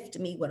would gift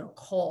me with a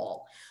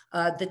call.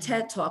 The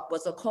TED Talk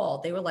was a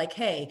call. They were like,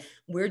 hey,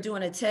 we're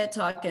doing a TED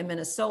Talk in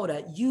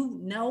Minnesota.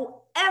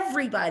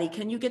 everybody,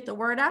 can you get the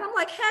word out? I'm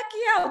like, heck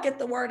yeah, I'll get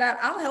the word out.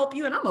 I'll help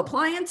you. And I'm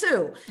applying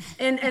too.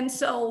 And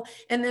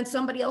then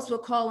somebody else will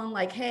call in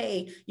like,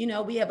 hey,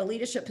 we have a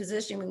leadership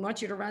position. We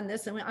want you to run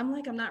this. And I'm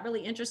like, I'm not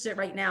really interested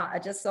right now. I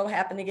just so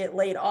happen to get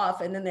laid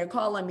off. And then they're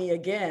calling me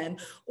again.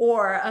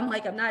 Or I'm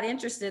like, I'm not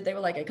interested. They were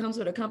like, it comes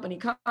with a company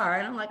car.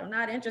 And I'm like, I'm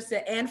not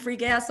interested. And free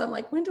gas. I'm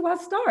like, when do I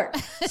start?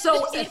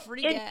 So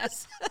free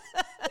gas.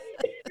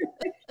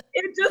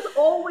 It just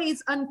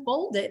always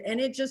unfolded, and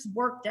it just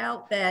worked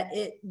out that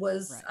it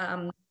was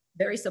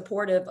very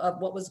supportive of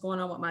what was going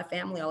on with my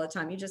family all the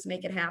time. You just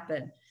make it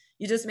happen.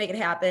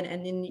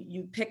 And then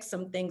you pick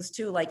some things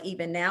too. Like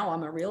even now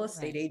I'm a real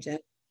estate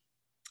agent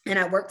and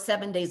I work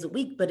 7 days a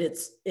week, but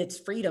it's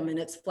freedom and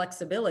it's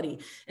flexibility.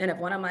 And if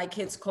one of my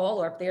kids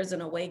call, or if there's an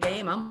away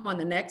game, I'm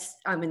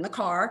in the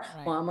car,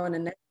 or I'm on the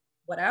next,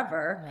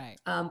 whatever,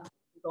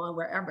 going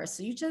wherever.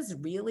 So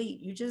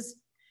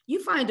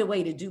you find a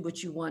way to do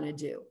what you want to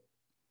do.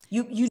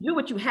 You do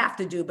what you have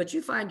to do, but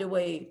you find a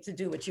way to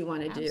do what you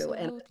want to do.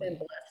 And I've been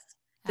blessed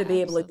to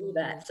be able to do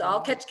that. So I'll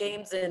catch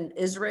games in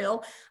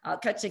Israel. I'll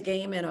catch a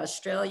game in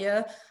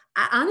Australia.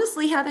 I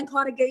honestly haven't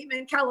caught a game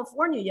in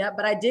California yet,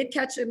 but I did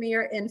catch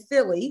Amir in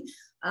Philly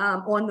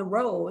on the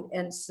road.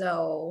 And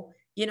so,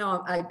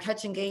 I'm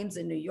catching games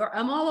in New York.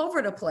 I'm all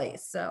over the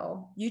place.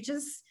 So you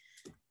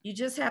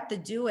just have to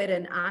do it.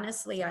 And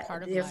honestly,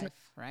 part of life,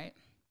 right?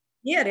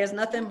 Yeah, there's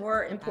nothing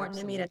more important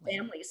to me than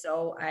family.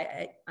 So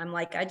I'm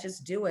like, I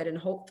just do it. And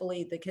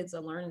hopefully the kids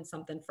are learning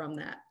something from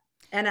that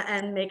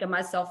and making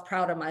myself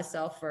proud of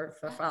myself for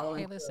following.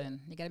 Hey, listen,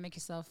 you got to make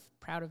yourself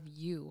proud of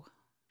you,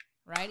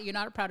 right? You're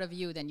not proud of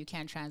you, then you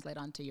can't translate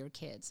onto your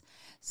kids.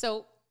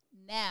 So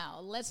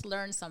now let's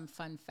learn some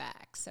fun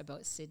facts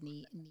about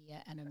Sydney,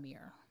 Nia, and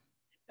Amir.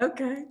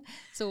 Okay.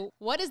 So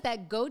what is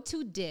that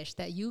go-to dish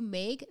that you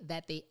make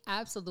that they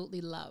absolutely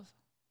love?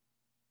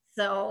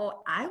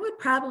 So I would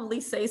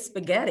probably say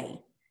spaghetti.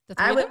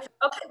 Okay,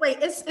 wait,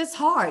 it's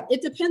hard.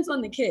 It depends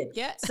on the kid.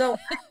 Yeah. So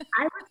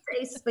I would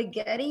say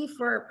spaghetti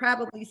for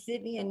probably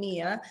Sydney and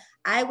Nia.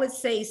 I would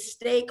say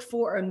steak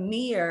for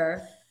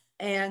Amir.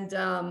 And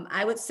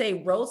I would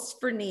say roast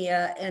for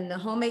Nia, and the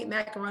homemade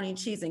macaroni and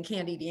cheese and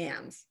candied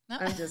yams.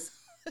 I'm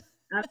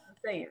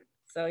saying.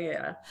 So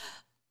yeah.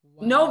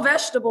 Wow. No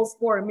vegetables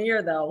for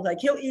Amir though. Like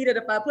he'll eat it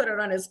if I put it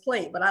on his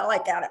plate, but I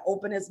gotta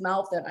open his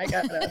mouth and I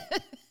gotta.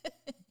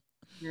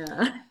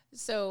 Yeah.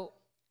 So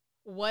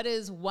what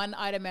is one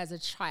item as a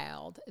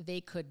child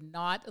they could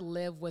not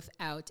live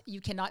without?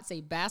 You cannot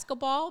say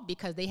basketball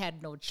because they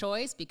had no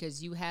choice,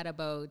 because you had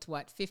about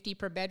 50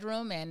 per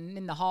bedroom and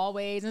in the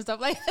hallways and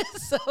stuff like that.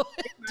 So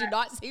do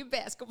not say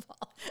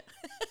basketball.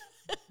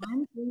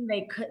 One thing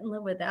they couldn't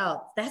live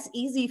without. That's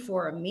easy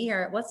for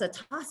Amir. What's a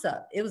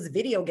toss-up? It was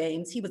video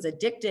games. He was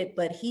addicted,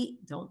 but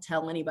don't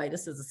tell anybody,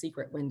 this is a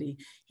secret, Wendy.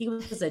 He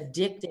was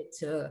addicted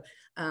to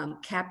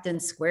Captain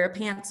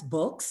SquarePants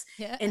books.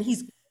 Yeah. And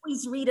he's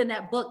always reading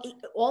that book,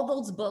 all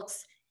those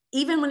books,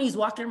 even when he's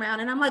walking around.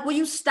 And I'm like, will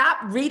you stop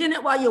reading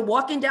it while you're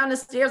walking down the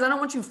stairs? I don't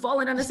want you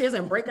falling down the stairs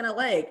and breaking a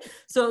leg.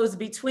 So it was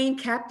between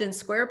Captain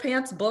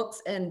SquarePants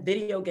books and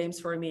video games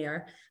for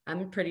Amir.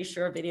 I'm pretty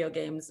sure video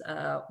games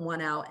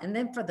won out. And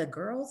then for the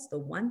girls, the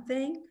one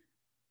thing,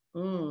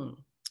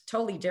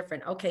 totally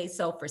different. Okay,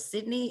 so for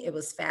Sydney, it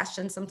was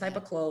fashion, some type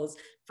of clothes.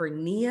 For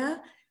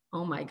Nia,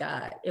 oh my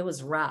God, it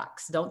was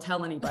rocks. Don't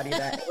tell anybody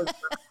that. It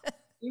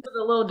was a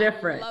little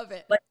different. I love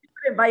it. Like she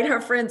would invite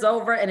her friends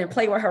over and then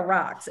play with her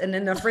rocks. And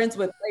then the friends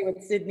would play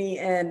with Sydney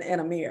and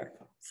Amir.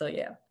 So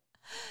yeah.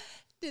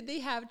 Did they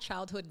have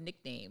childhood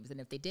nicknames?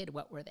 And if they did,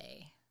 what were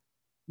they?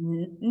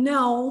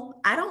 No,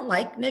 I don't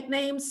like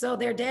nicknames. So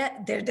their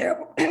dad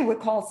would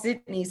call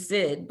Sydney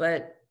Sid,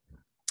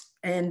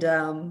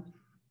 and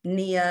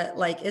Nia,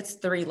 like it's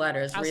 3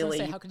 letters, really.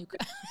 Say, how can you?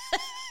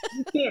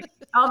 You can't.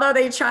 Although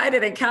they tried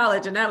it in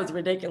college and that was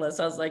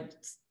ridiculous. I was like,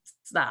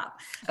 stop.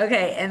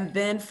 Okay. And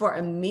then for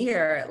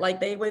Amir, like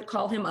they would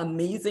call him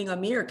Amazing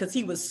Amir because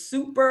he was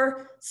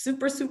super,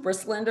 super, super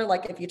slender.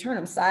 Like if you turn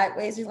him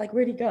sideways, you're like,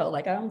 where'd he go?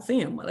 Like, I don't see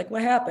him. Like,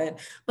 what happened?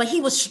 But he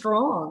was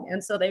strong.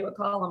 And so they would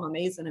call him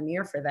Amazing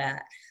Amir for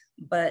that.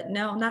 But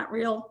no, not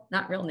real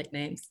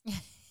nicknames.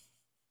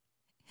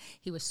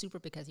 He was super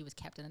because he was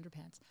Captain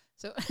Underpants.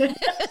 So, so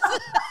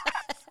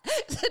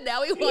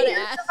now we want to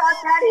ask about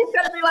that. He's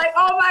going to be like,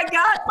 oh my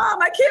God,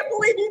 Mom, I can't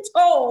believe you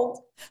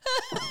told.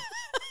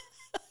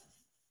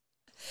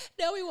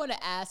 Now we want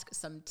to ask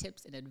some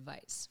tips and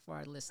advice for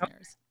our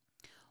listeners.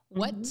 Okay.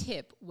 What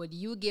tip would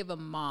you give a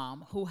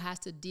mom who has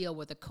to deal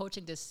with a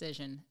coaching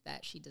decision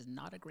that she does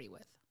not agree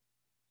with?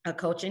 A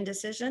coaching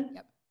decision?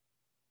 Yep.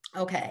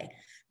 Okay.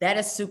 That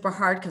is super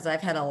hard because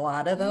I've had a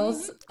lot of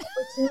those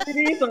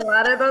opportunities, a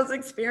lot of those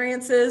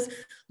experiences.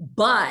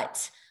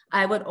 But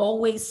I would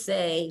always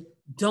say,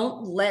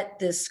 don't let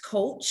this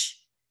coach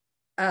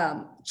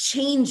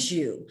change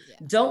you. Yeah.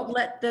 Don't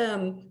let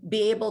them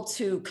be able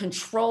to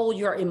control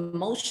your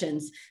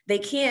emotions. They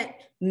can't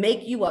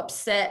make you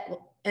upset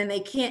and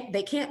they can't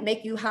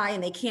make you high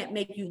and they can't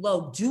make you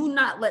low. Do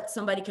not let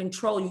somebody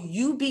control you.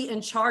 You be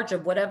in charge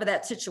of whatever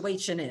that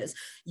situation is.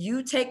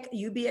 You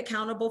be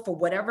accountable for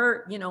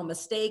whatever,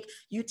 mistake.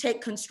 You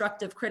take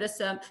constructive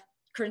criticism,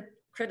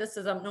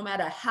 no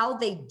matter how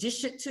they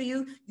dish it to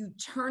you, you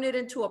turn it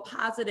into a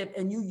positive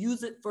and you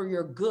use it for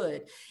your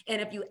good.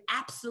 And if you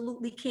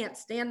absolutely can't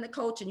stand the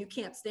coach and you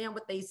can't stand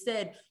what they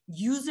said,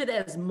 use it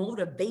as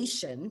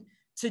motivation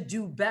to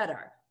do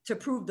better, to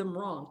prove them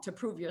wrong, to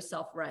prove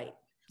yourself right.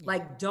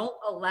 Like, don't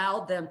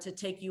allow them to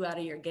take you out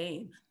of your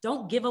game.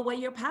 Don't give away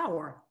your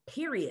power,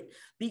 period.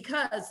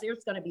 Because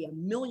there's going to be a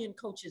million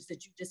coaches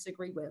that you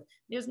disagree with.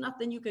 There's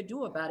nothing you could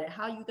do about it.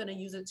 How are you going to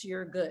use it to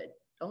your good?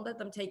 Don't let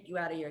them take you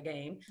out of your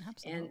game.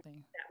 Absolutely. And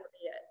that would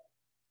be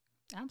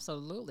it.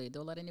 Absolutely.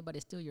 Don't let anybody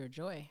steal your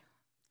joy.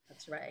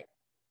 That's right.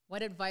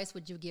 What advice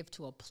would you give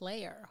to a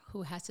player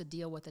who has to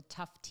deal with a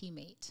tough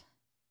teammate?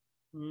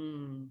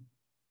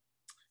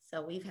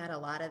 So we've had a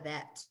lot of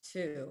that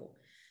too.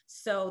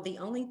 So the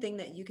only thing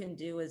that you can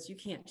do is, you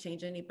can't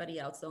change anybody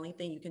else. The only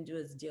thing you can do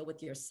is deal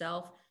with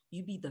yourself.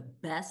 You be the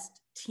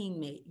best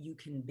teammate you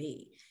can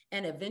be.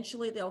 And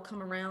eventually they'll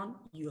come around,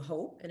 you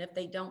hope. And if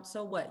they don't,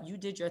 so what? You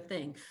did your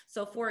thing.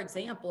 So for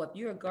example, if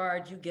you're a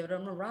guard, you give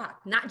them a rock.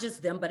 Not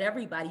just them, but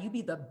everybody. You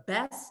be the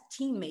best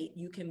teammate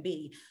you can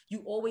be.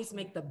 You always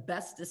make the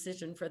best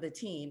decision for the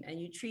team, and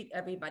you treat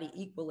everybody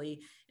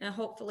equally. And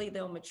hopefully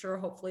they'll mature.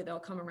 Hopefully they'll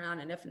come around.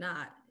 And if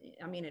not,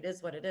 it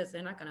is what it is.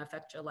 They're not going to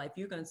affect your life.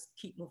 You're going to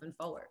keep moving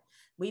forward.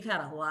 We've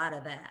had a lot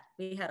of that.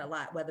 We had a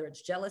lot, whether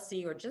it's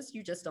jealousy or just,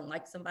 you just don't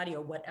like somebody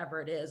or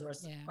whatever it is, or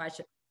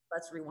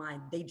let's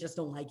rewind, they just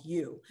don't like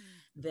you.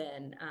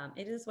 Then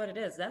it is what it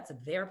is. That's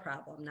their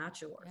problem,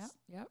 not yours.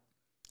 Yep.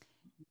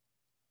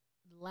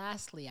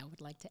 Lastly, I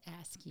would like to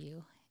ask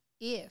you,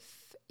 if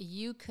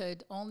you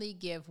could only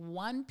give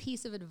one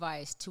piece of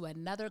advice to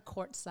another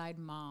courtside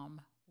mom,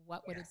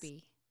 what would it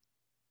be?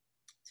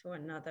 To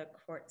another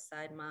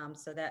courtside mom.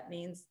 So that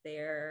means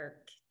their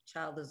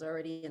child is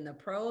already in the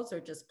pros or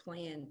just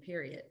playing,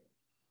 period?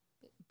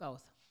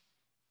 Both.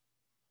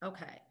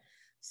 Okay.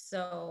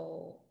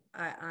 So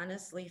I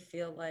honestly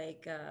feel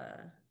like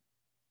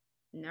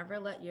never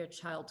let your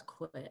child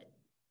quit.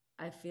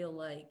 I feel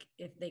like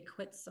if they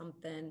quit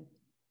something,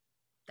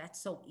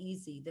 that's so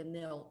easy, then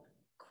they'll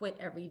quit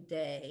every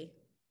day.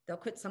 They'll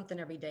quit something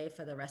every day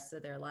for the rest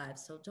of their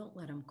lives. So don't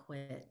let them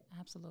quit.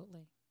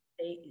 Absolutely.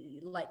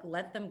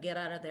 Let them get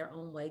out of their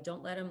own way.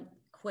 Don't let them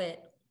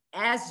quit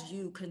as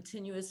you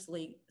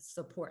continuously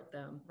support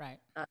them. Right.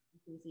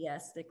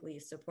 Enthusiastically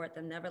support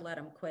them. Never let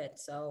them quit.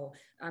 So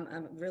I'm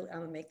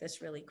gonna make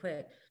this really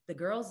quick. The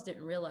girls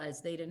didn't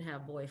realize they didn't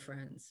have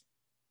boyfriends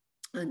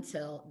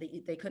until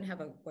they couldn't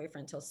have a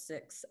boyfriend until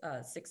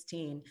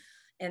 16.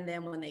 And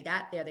then when they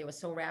got there, they were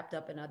so wrapped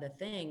up in other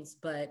things,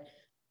 but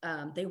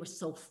they were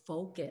so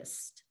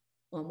focused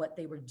on what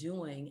they were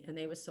doing, and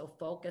they were so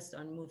focused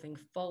on moving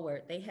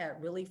forward. They had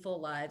really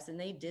full lives, and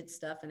they did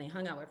stuff, and they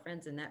hung out with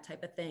friends and that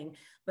type of thing.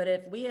 But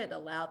if we had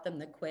allowed them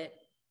to quit,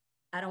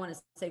 I don't want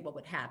to say what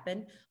would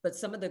happen, but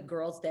some of the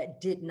girls that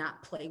did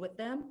not play with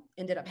them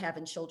ended up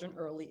having children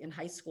early in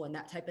high school and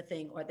that type of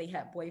thing, or they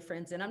had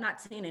boyfriends. And I'm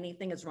not saying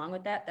anything is wrong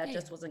with that. That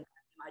just wasn't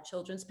my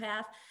children's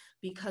path,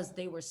 because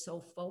they were so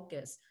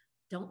focused.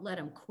 Don't let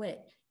them quit.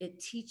 It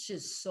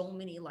teaches so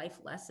many life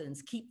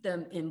lessons. Keep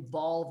them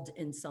involved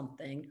in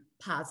something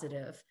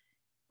positive,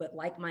 but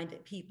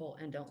like-minded people,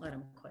 and don't let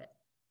them quit.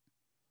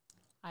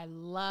 I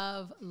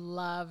love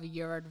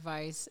your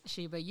advice,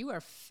 Sheba. You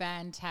are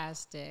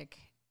fantastic.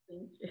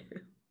 Thank you.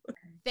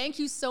 Thank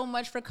you so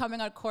much for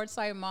coming on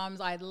Courtside Moms.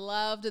 I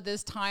loved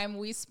this time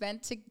we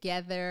spent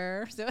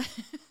together.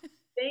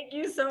 Thank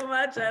you so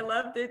much. I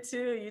loved it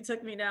too. You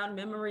took me down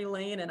memory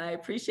lane, and I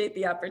appreciate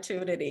the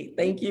opportunity.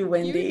 Thank you,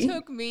 Wendy. You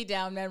took me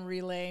down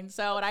memory lane,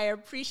 and I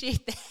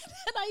appreciate that.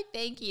 And I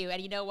thank you.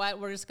 And you know what?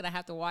 We're just going to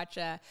have to watch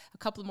a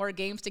couple more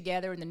games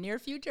together in the near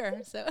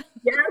future. So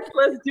yes,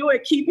 let's do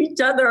it. Keep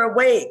each other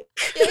awake.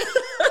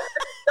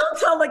 Don't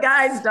tell the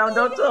guys, don't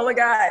tell the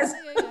guys.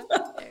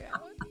 Yeah.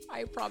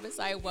 I promise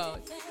I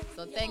won't.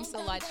 So thanks a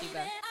lot,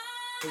 Sheba.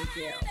 Thank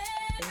you.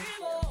 Thank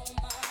you.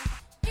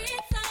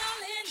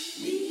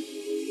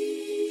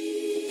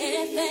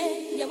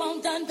 Anything you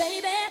want done,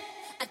 baby,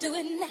 I do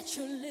it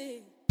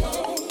naturally.